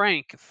calls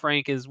Frank.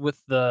 Frank is with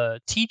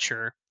the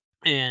teacher,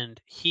 and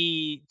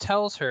he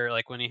tells her,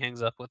 like when he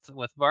hangs up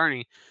with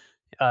Barney,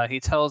 he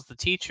tells the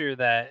teacher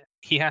that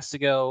he has to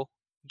go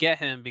get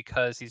him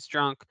because he's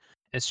drunk.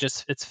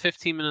 It's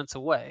 15 minutes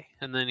away,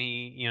 and then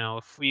he,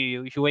 if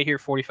you wait here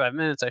 45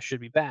 minutes, I should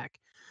be back.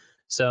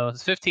 So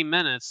it's 15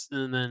 minutes,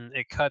 and then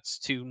it cuts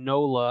to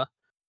Nola,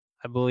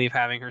 I believe,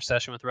 having her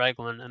session with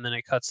Reglan, and then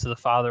it cuts to the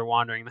father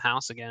wandering the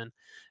house again,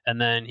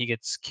 and then he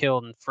gets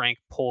killed, and Frank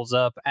pulls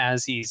up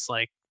as he's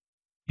like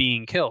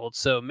being killed.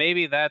 So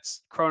maybe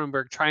that's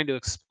Cronenberg trying to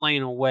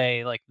explain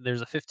away like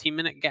there's a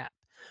 15-minute gap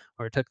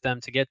where it took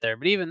them to get there.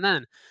 But even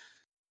then,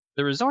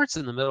 the resort's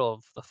in the middle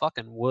of the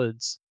fucking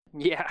woods.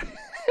 Yeah.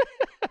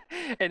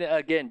 And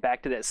again,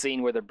 back to that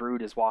scene where the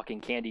Brood is walking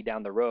Candy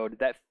down the road,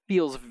 that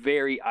feels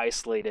very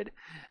isolated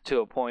to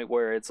a point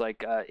where it's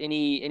like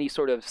any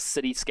sort of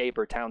cityscape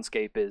or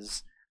townscape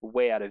is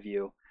way out of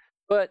view.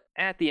 But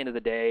at the end of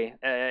the day,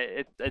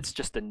 it's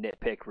just a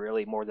nitpick,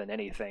 really, more than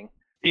anything.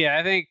 Yeah,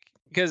 I think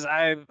because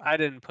I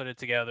didn't put it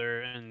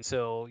together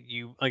until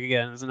you, like,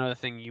 again, there's another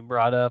thing you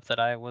brought up that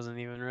I wasn't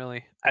even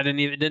really,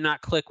 it did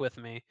not click with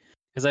me.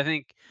 Because I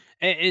think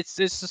it's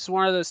just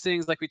one of those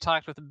things like we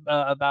talked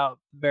about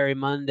Barry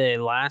Monday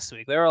last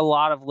week. There are a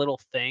lot of little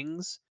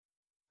things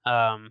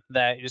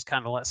that you just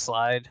kind of let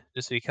slide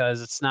just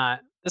because it's not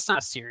a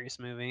serious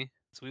movie.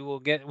 So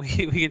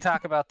we can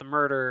talk about the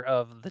murder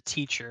of the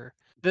teacher.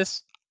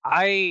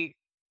 I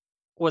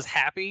was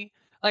happy.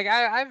 Like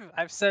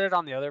I've said it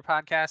on the other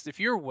podcast. If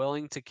you're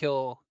willing to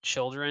kill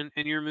children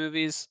in your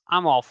movies,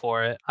 I'm all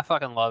for it. I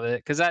fucking love it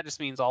because that just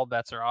means all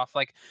bets are off.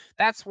 Like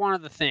that's one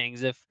of the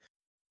things.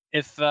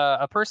 If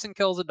a person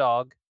kills a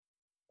dog,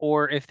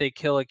 or if they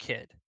kill a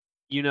kid,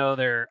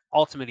 they're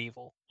ultimate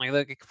evil. Like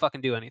they can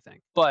fucking do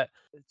anything. But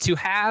to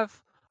have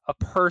a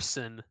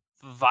person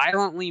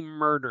violently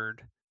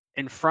murdered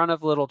in front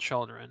of little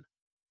children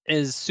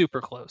is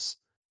super close.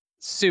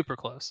 Super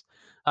close.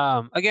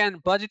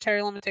 Again,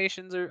 budgetary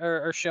limitations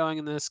are showing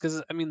in this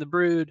because I mean the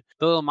Brood,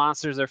 the little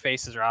monsters, their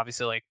faces are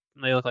obviously like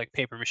they look like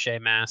paper mache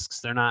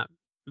masks. They're not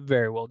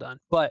very well done.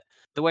 But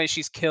the way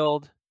she's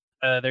killed,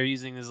 they're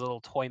using these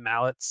little toy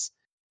mallets.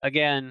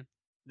 Again,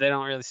 they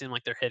don't really seem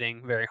like they're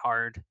hitting very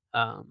hard.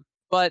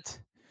 But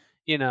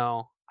you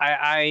know,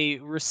 I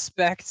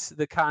respect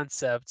the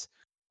concept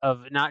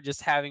of not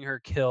just having her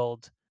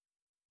killed,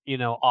 you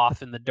know,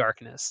 off in the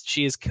darkness.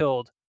 She is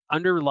killed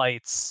under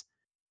lights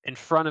in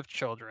front of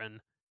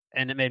children,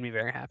 and it made me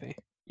very happy.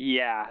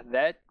 Yeah,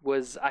 that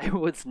was I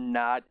was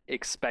not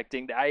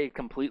expecting. I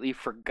completely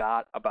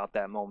forgot about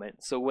that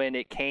moment. So when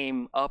it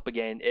came up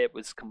again, it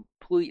was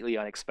completely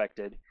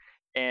unexpected.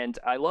 And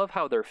I love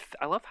how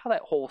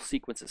that whole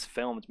sequence is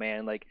filmed,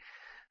 man. Like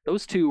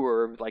those two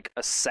were like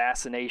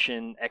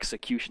assassination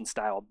execution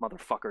style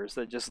motherfuckers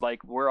that just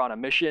like we're on a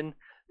mission.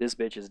 This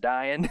bitch is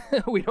dying.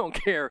 We don't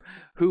care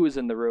who is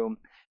in the room.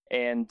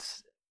 And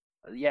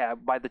yeah,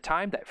 by the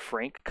time that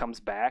Frank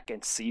comes back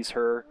and sees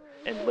her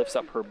and lifts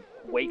up her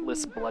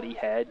weightless, bloody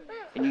head,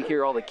 and you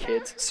hear all the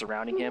kids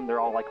surrounding him, they're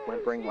all like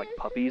whimpering like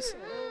puppies.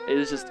 It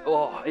was just,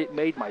 oh, it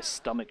made my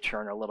stomach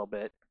churn a little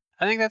bit.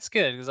 I think that's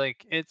good because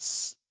like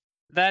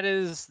that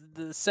is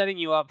setting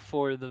you up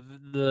for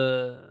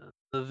the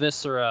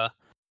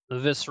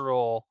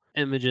visceral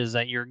images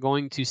that you're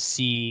going to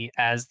see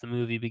as the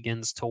movie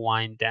begins to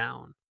wind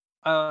down.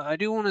 I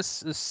do want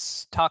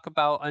to talk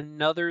about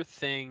another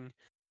thing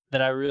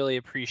that I really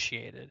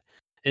appreciated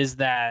is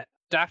that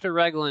Dr.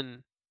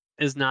 Reglan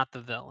is not the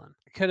villain.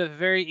 Could have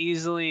very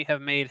easily have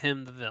made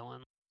him the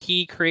villain.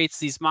 He creates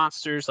these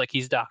monsters like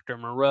he's Dr.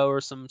 Moreau or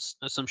some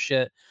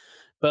shit.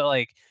 But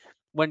like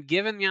when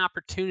given the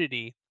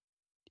opportunity,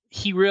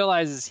 he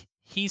realizes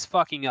he's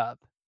fucking up.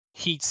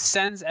 He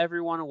sends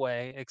everyone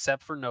away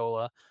except for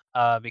Nola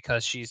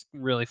because she's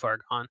really far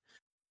gone,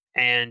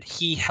 and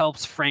he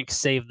helps Frank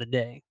save the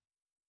day.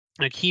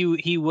 Like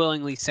he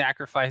willingly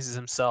sacrifices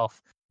himself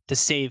to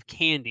save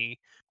Candy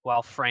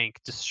while Frank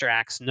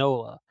distracts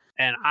Nola.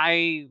 And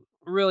I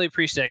really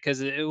appreciate it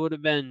because it would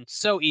have been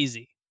so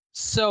easy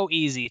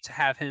to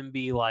have him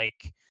be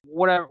like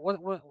whatever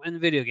what in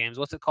video games,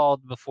 what's it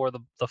called before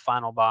the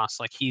final boss?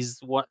 Like he's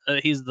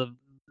the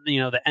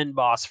the end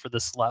boss for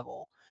this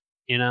level.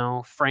 You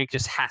know, Frank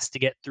just has to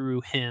get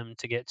through him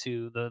to get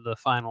to the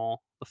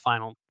final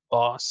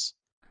boss.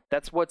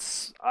 That's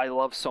what's I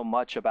love so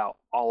much about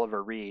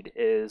Oliver Reed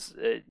is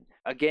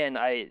again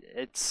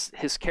it's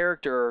his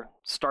character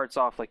starts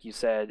off like you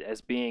said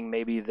as being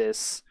maybe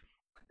this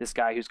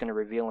guy who's going to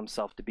reveal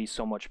himself to be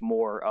so much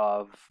more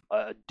of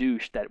a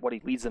douche that what he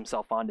leads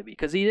himself on to be,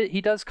 because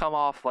he does come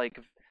off like,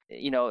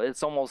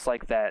 it's almost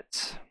like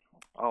that,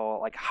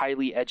 like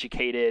highly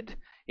educated,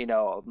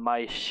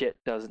 my shit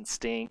doesn't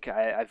stink,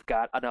 I've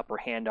got an upper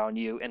hand on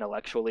you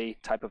intellectually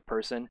type of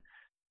person.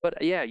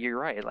 But yeah, you're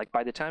right. Like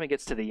by the time it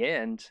gets to the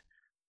end,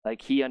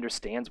 like he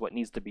understands what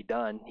needs to be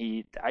done.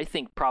 I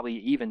think probably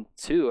even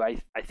too,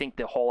 I think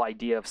the whole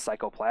idea of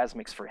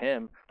psychoplasmics for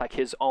him, like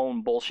his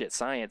own bullshit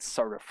science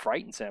sort of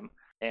frightens him,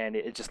 and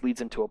it just leads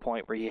him to a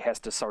point where he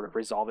has to sort of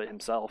resolve it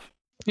himself.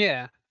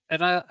 Yeah,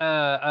 and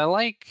I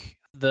like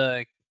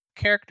the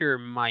character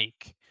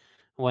Mike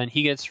when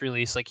he gets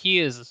released. Like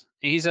he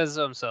says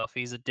to himself,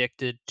 he's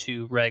addicted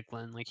to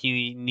Reglan. Like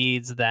he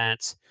needs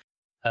that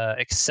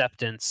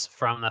acceptance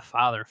from the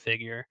father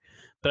figure.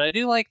 But I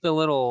do like the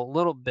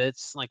little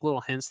bits, like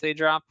little hints they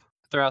drop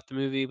throughout the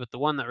movie. But the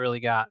one that really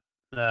got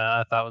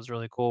I thought was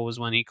really cool was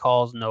when he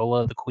calls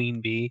Nola the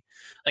queen bee,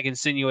 like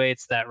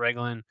insinuates that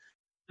Reglan.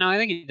 No, I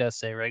think he does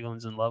say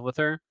Reglan's in love with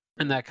her,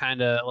 and that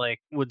kind of like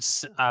would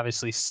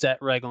obviously set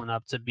Reglan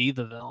up to be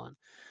the villain.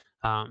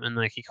 And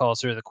like he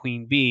calls her the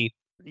queen bee.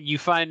 You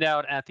find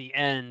out at the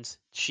end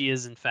she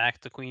is in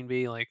fact the queen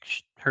bee. Like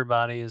her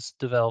body is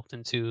developed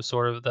into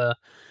sort of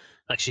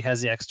like she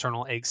has the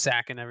external egg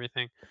sac and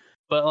everything.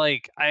 But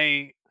like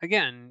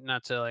again,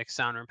 not to like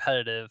sound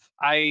repetitive,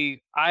 I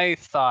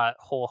thought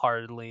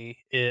wholeheartedly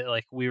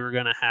like we were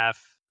gonna have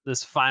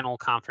this final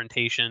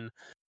confrontation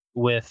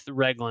with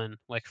Reglan,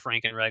 like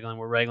Frank and Reglan,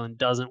 where Reglan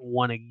doesn't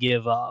want to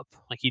give up.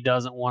 Like he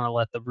doesn't want to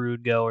let the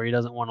Brood go, or he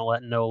doesn't want to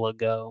let Nola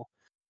go.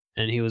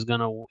 And he was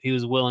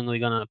willingly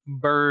gonna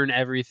burn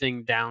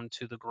everything down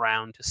to the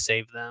ground to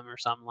save them or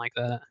something like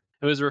that.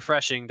 It was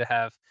refreshing to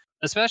have,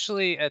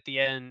 especially at the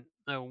end,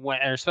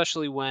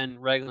 especially when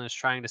Reglan is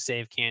trying to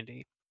save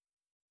Candy,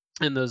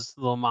 and those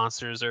little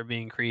monsters are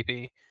being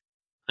creepy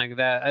like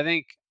that. I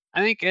think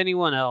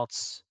anyone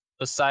else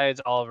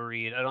besides Oliver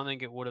Reed, I don't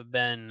think it would have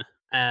been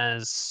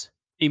as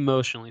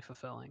emotionally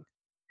fulfilling.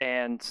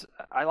 And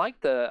I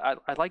like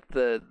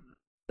the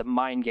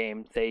mind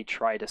game they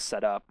try to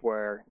set up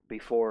where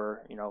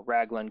before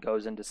Raglan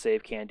goes in to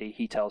save Candy,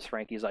 he tells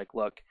Frank, he's like,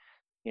 look,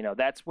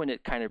 that's when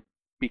it kind of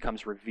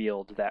becomes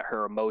revealed that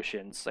her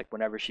emotions, like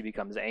whenever she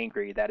becomes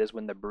angry, that is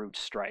when the Brood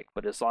strike.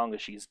 But as long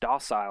as she's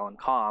docile and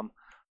calm,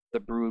 the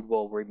Brood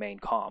will remain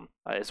calm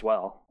as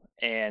well.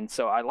 And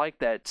so I like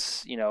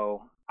that,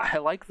 I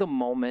like the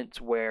moment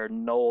where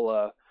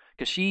Nola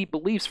because she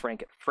believes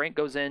Frank. Frank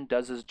goes in,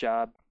 does his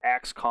job,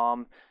 acts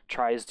calm,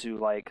 tries to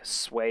like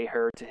sway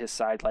her to his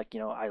side, like,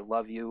 I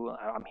love you,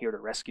 I'm here to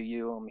rescue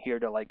you, I'm here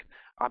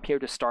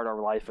to start our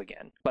life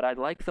again. But I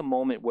like the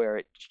moment where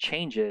it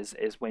changes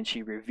is when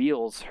she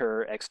reveals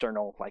her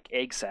external like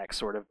egg sac,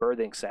 sort of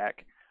birthing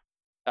sac.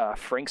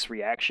 Frank's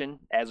reaction,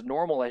 as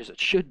normal as it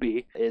should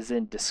be, is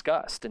in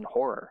disgust and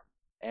horror.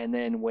 And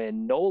then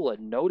when Nola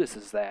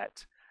notices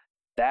that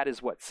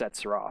is what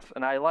sets her off.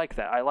 And I like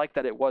that. I like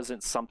that it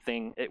wasn't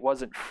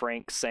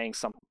Frank saying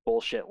some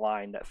bullshit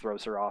line that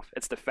throws her off.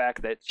 It's the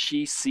fact that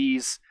she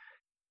sees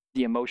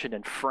the emotion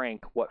in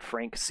Frank, what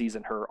Frank sees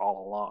in her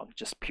all along,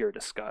 just pure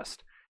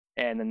disgust.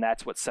 And then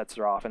that's what sets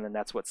her off, and then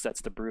that's what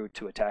sets the Brood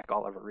to attack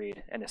Oliver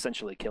Reed and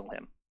essentially kill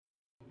him.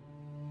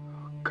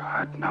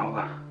 God,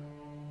 Nola.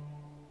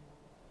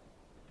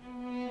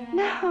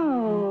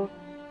 No,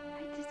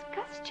 I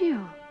disgust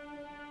you.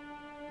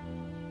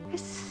 I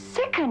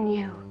sicken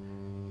you.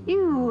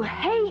 You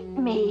hate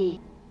me.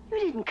 You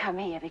didn't come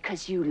here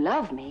because you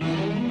love me.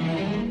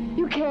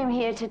 You came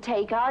here to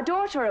take our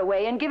daughter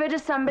away and give her to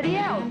somebody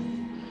else.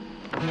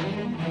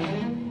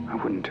 I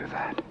wouldn't do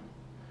that.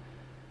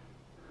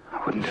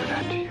 I wouldn't do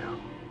that to you.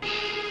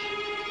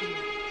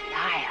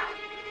 Liar.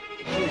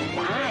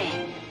 You're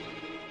lying.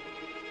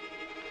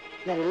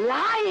 You're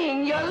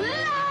lying. You're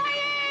lying.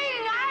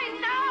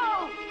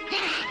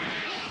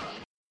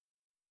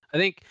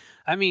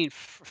 I mean,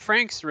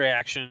 Frank's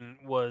reaction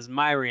was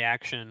my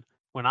reaction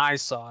when I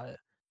saw it,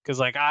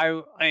 because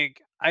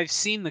I've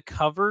seen the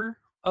cover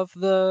of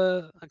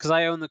because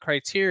I own the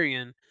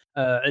Criterion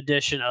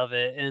edition of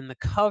it, and the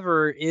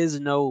cover is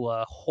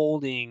Nola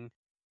holding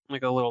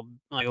like a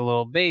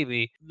little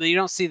baby. But you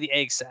don't see the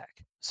egg sac.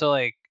 So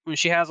like when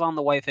she has on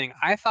the white thing,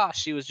 I thought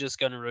she was just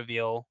going to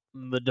reveal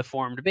the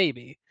deformed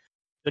baby,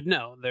 but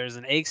no, there's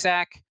an egg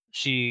sac.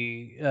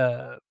 She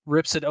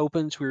rips it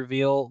open to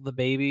reveal the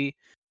baby,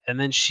 and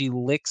then she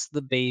licks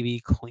the baby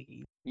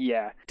clean.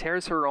 Yeah,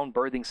 tears her own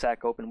birthing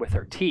sac open with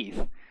her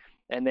teeth,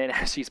 and then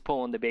as she's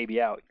pulling the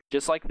baby out,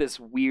 just like this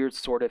weird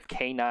sort of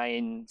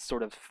canine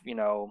sort of,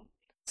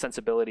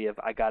 sensibility of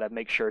I gotta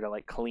make sure to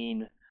like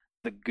clean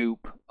the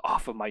goop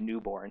off of my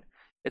newborn.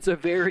 It's a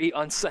very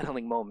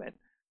unsettling moment.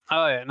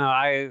 Oh yeah, no,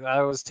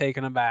 I was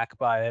taken aback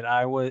by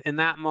it. In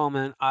that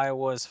moment, I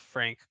was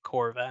Frank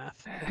Corvath.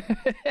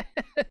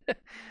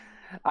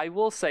 I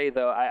will say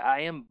though,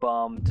 I am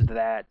bummed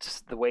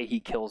that the way he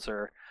kills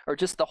her, or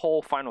just the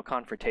whole final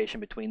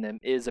confrontation between them,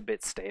 is a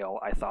bit stale,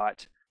 I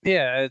thought.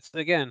 Yeah, it's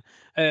again,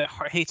 I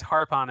hate to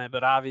harp on it,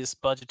 but obvious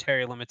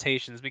budgetary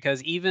limitations, because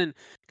he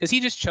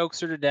just chokes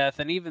her to death,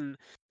 and even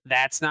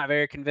that's not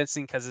very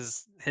convincing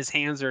because his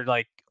hands are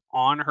like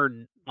on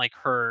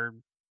her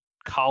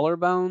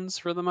collarbones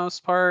for the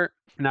most part,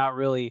 not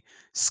really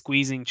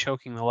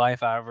choking the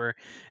life out of her.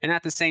 And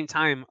at the same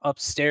time,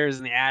 upstairs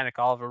in the attic,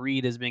 Oliver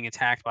Reed is being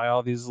attacked by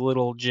all these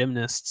little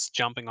gymnasts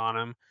jumping on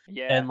him.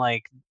 Yeah. And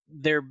like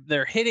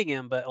they're hitting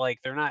him, but like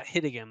they're not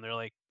hitting him. They're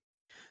like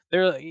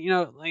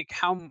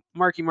how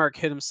Marky Mark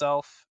hit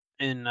himself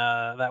in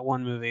that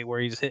one movie where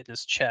he's hitting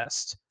his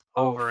chest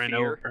over and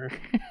over.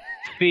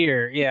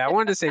 Fear. Yeah, I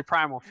wanted to say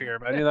Primal Fear,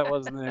 but I knew that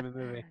wasn't the name of the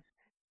movie.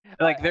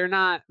 Like they're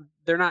not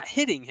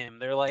hitting him.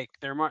 They're like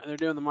they're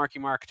doing the Marky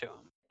Mark to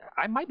him.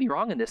 I might be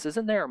wrong in this.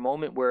 Isn't there a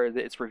moment where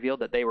it's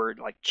revealed that they were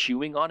like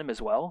chewing on him as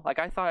well? Like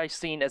I thought I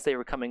seen as they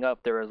were coming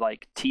up, there were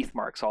like teeth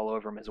marks all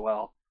over him as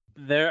well.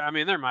 There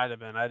might have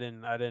been. I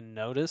didn't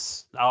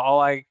notice. All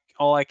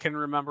I can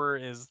remember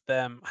is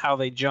how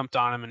they jumped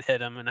on him and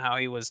hit him, and how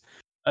he was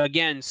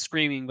again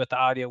screaming, but the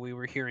audio we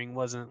were hearing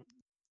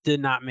did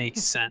not make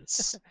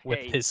sense with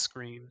his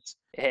screams.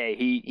 Hey,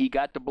 he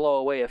got to blow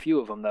away a few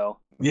of them though.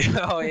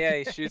 Yeah,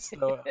 he shoots he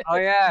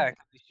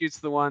shoots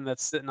the one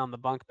that's sitting on the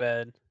bunk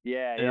bed.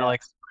 Yeah, and it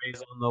like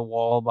sprays on the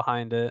wall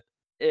behind it.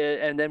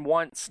 And then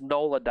once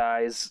Nola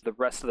dies, the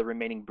rest of the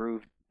remaining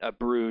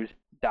brood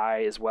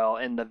die as well,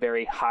 in the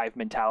very hive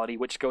mentality,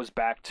 which goes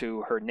back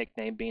to her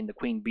nickname being the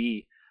Queen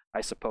Bee, I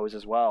suppose,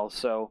 as well.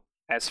 So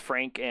as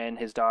Frank and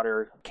his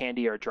daughter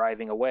Candy are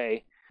driving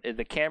away,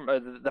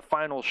 the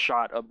final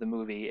shot of the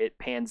movie, it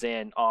pans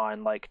in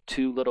on like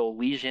two little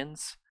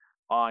lesions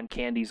on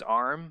Candy's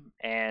arm,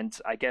 and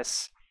I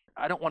guess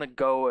I don't want to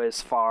go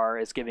as far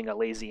as giving a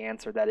lazy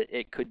answer that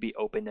it could be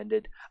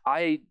open-ended.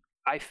 I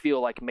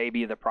feel like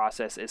maybe the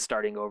process is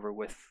starting over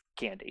with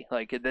Candy.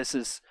 Like this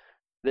is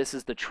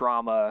the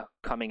trauma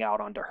coming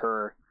out on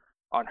her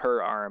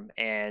arm,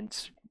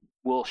 and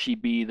will she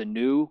be the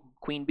new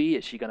Queen Bee?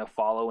 Is she going to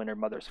follow in her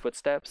mother's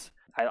footsteps?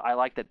 I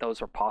like that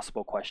those are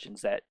possible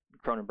questions that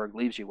Cronenberg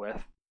leaves you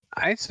with.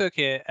 I took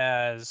it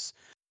as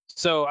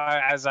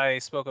as I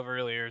spoke of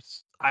earlier,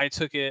 I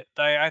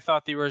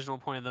thought the original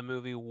point of the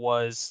movie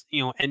was,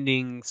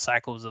 ending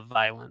cycles of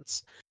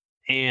violence.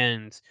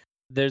 And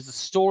there's a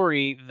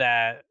story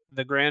that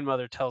the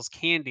grandmother tells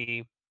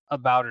Candy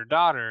about her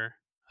daughter,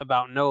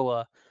 about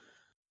Nola,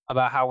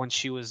 about how when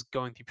she was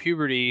going through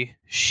puberty,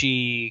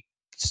 she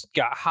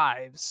got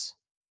hives.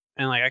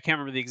 And like I can't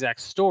remember the exact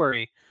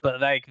story,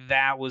 but like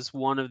that was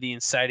one of the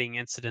inciting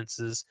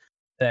incidences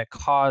that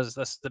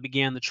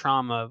began the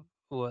trauma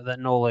that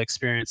Nola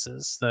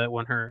experiences, that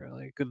when her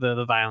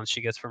the violence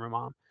she gets from her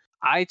mom.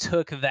 I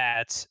took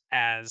that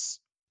as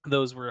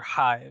those were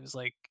hives,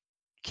 like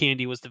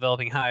Candy was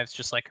developing hives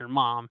just like her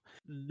mom.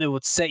 That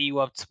would set you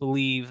up to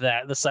believe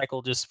that the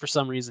cycle just for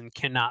some reason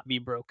cannot be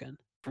broken.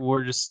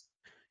 We're just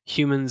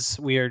humans,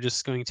 we are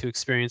just going to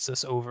experience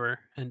this over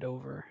and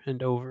over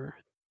and over.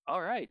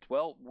 All right.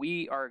 Well,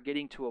 we are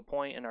getting to a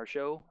point in our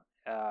show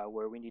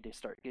where we need to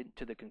start getting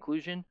to the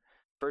conclusion.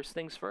 First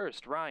things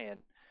first, Ryan,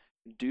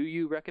 do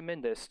you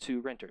recommend this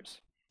to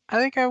renters? I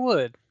think I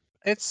would.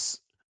 It's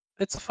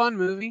a fun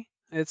movie.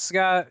 It's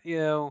got,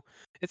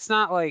 it's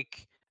not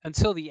like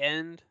until the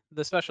end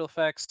the special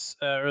effects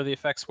or the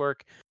effects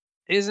work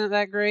isn't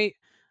that great.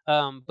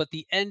 But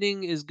the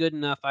ending is good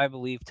enough, I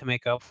believe, to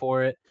make up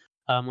for it.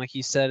 Like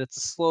you said, it's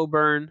a slow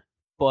burn,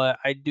 but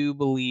I do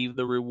believe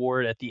the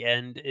reward at the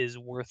end is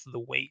worth the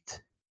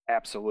wait.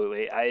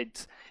 Absolutely.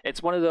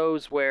 It's one of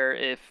those where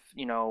if,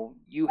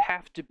 you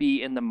have to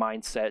be in the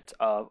mindset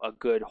of a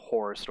good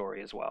horror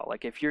story as well.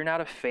 Like if you're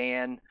not a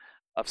fan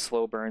of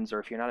slow burns or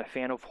if you're not a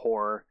fan of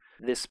horror,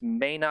 this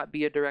may not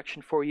be a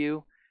direction for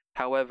you.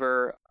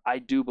 However, I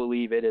do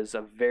believe it is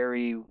a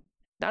very,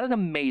 not an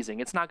amazing,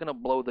 it's not going to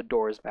blow the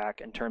doors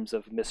back in terms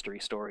of mystery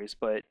stories,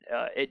 but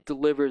it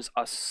delivers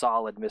a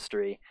solid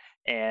mystery.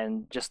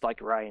 And just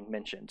like Ryan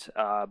mentioned,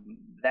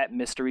 that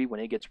mystery, when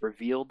it gets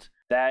revealed,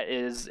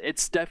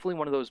 it's definitely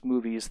one of those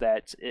movies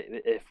that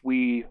if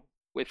we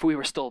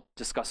were still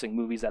discussing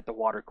movies at the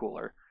water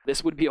cooler,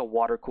 this would be a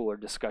water cooler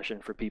discussion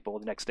for people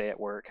the next day at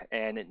work.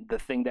 And the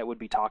thing that would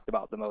be talked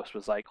about the most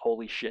was like,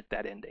 holy shit,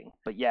 that ending.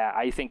 But yeah,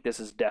 I think this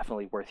is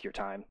definitely worth your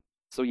time.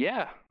 So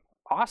yeah,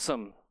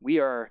 awesome. We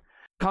are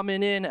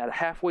coming in at a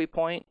halfway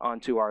point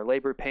onto our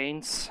labor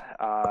pains.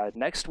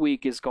 Next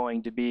week is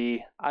going to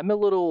be, I'm a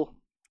little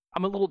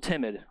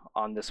timid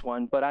on this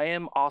one, but I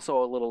am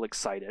also a little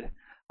excited.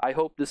 I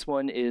hope this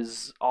one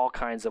is all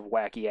kinds of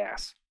wacky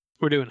ass.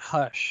 We're doing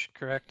Hush,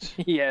 correct?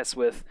 Yes,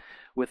 with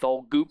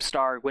old Goop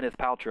star Gwyneth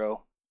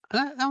Paltrow.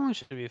 That one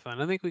should be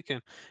fun. I think we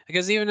can,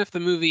 because even if the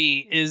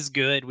movie is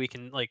good, we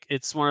can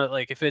it's more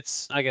like if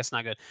it's, I guess,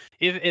 not good.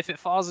 If it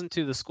falls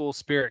into the school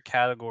spirit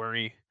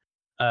category,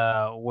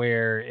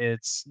 where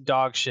it's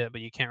dog shit, but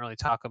you can't really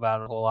talk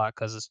about it a whole lot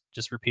because it's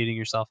just repeating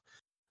yourself,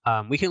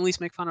 we can at least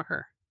make fun of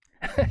her.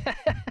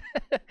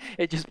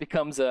 It just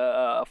becomes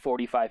a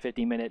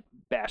 45-50 minute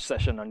bash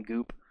session on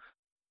Goop.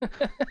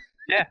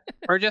 Yeah,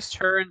 or just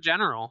her in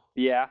general.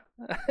 Yeah.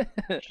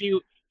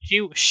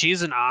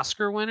 She's an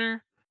Oscar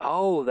winner.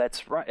 Oh,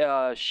 that's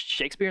right.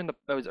 Shakespeare in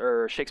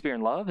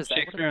Love? Is that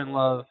Shakespeare in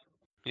Love?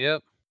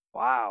 Yep.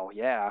 Wow.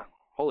 Yeah.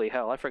 Holy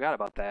hell! I forgot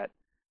about that.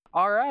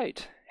 All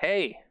right.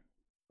 Hey,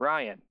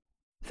 Ryan.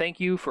 Thank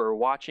you for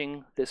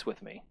watching this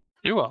with me.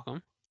 You're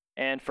welcome.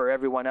 And for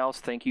everyone else,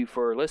 thank you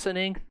for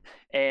listening.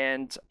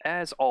 And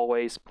as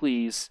always,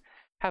 please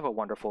have a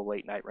wonderful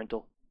late night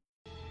rental.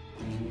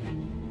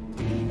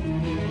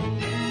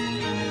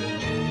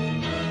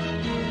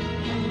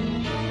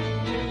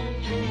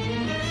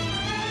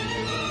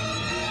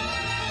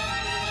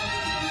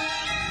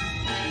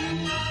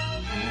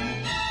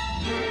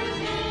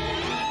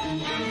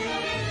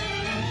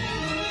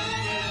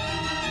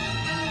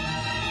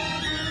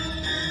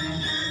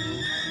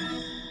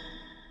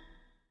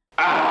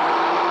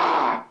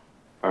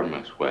 Pardon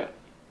my sweat.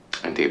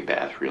 I take a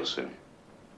bath real soon.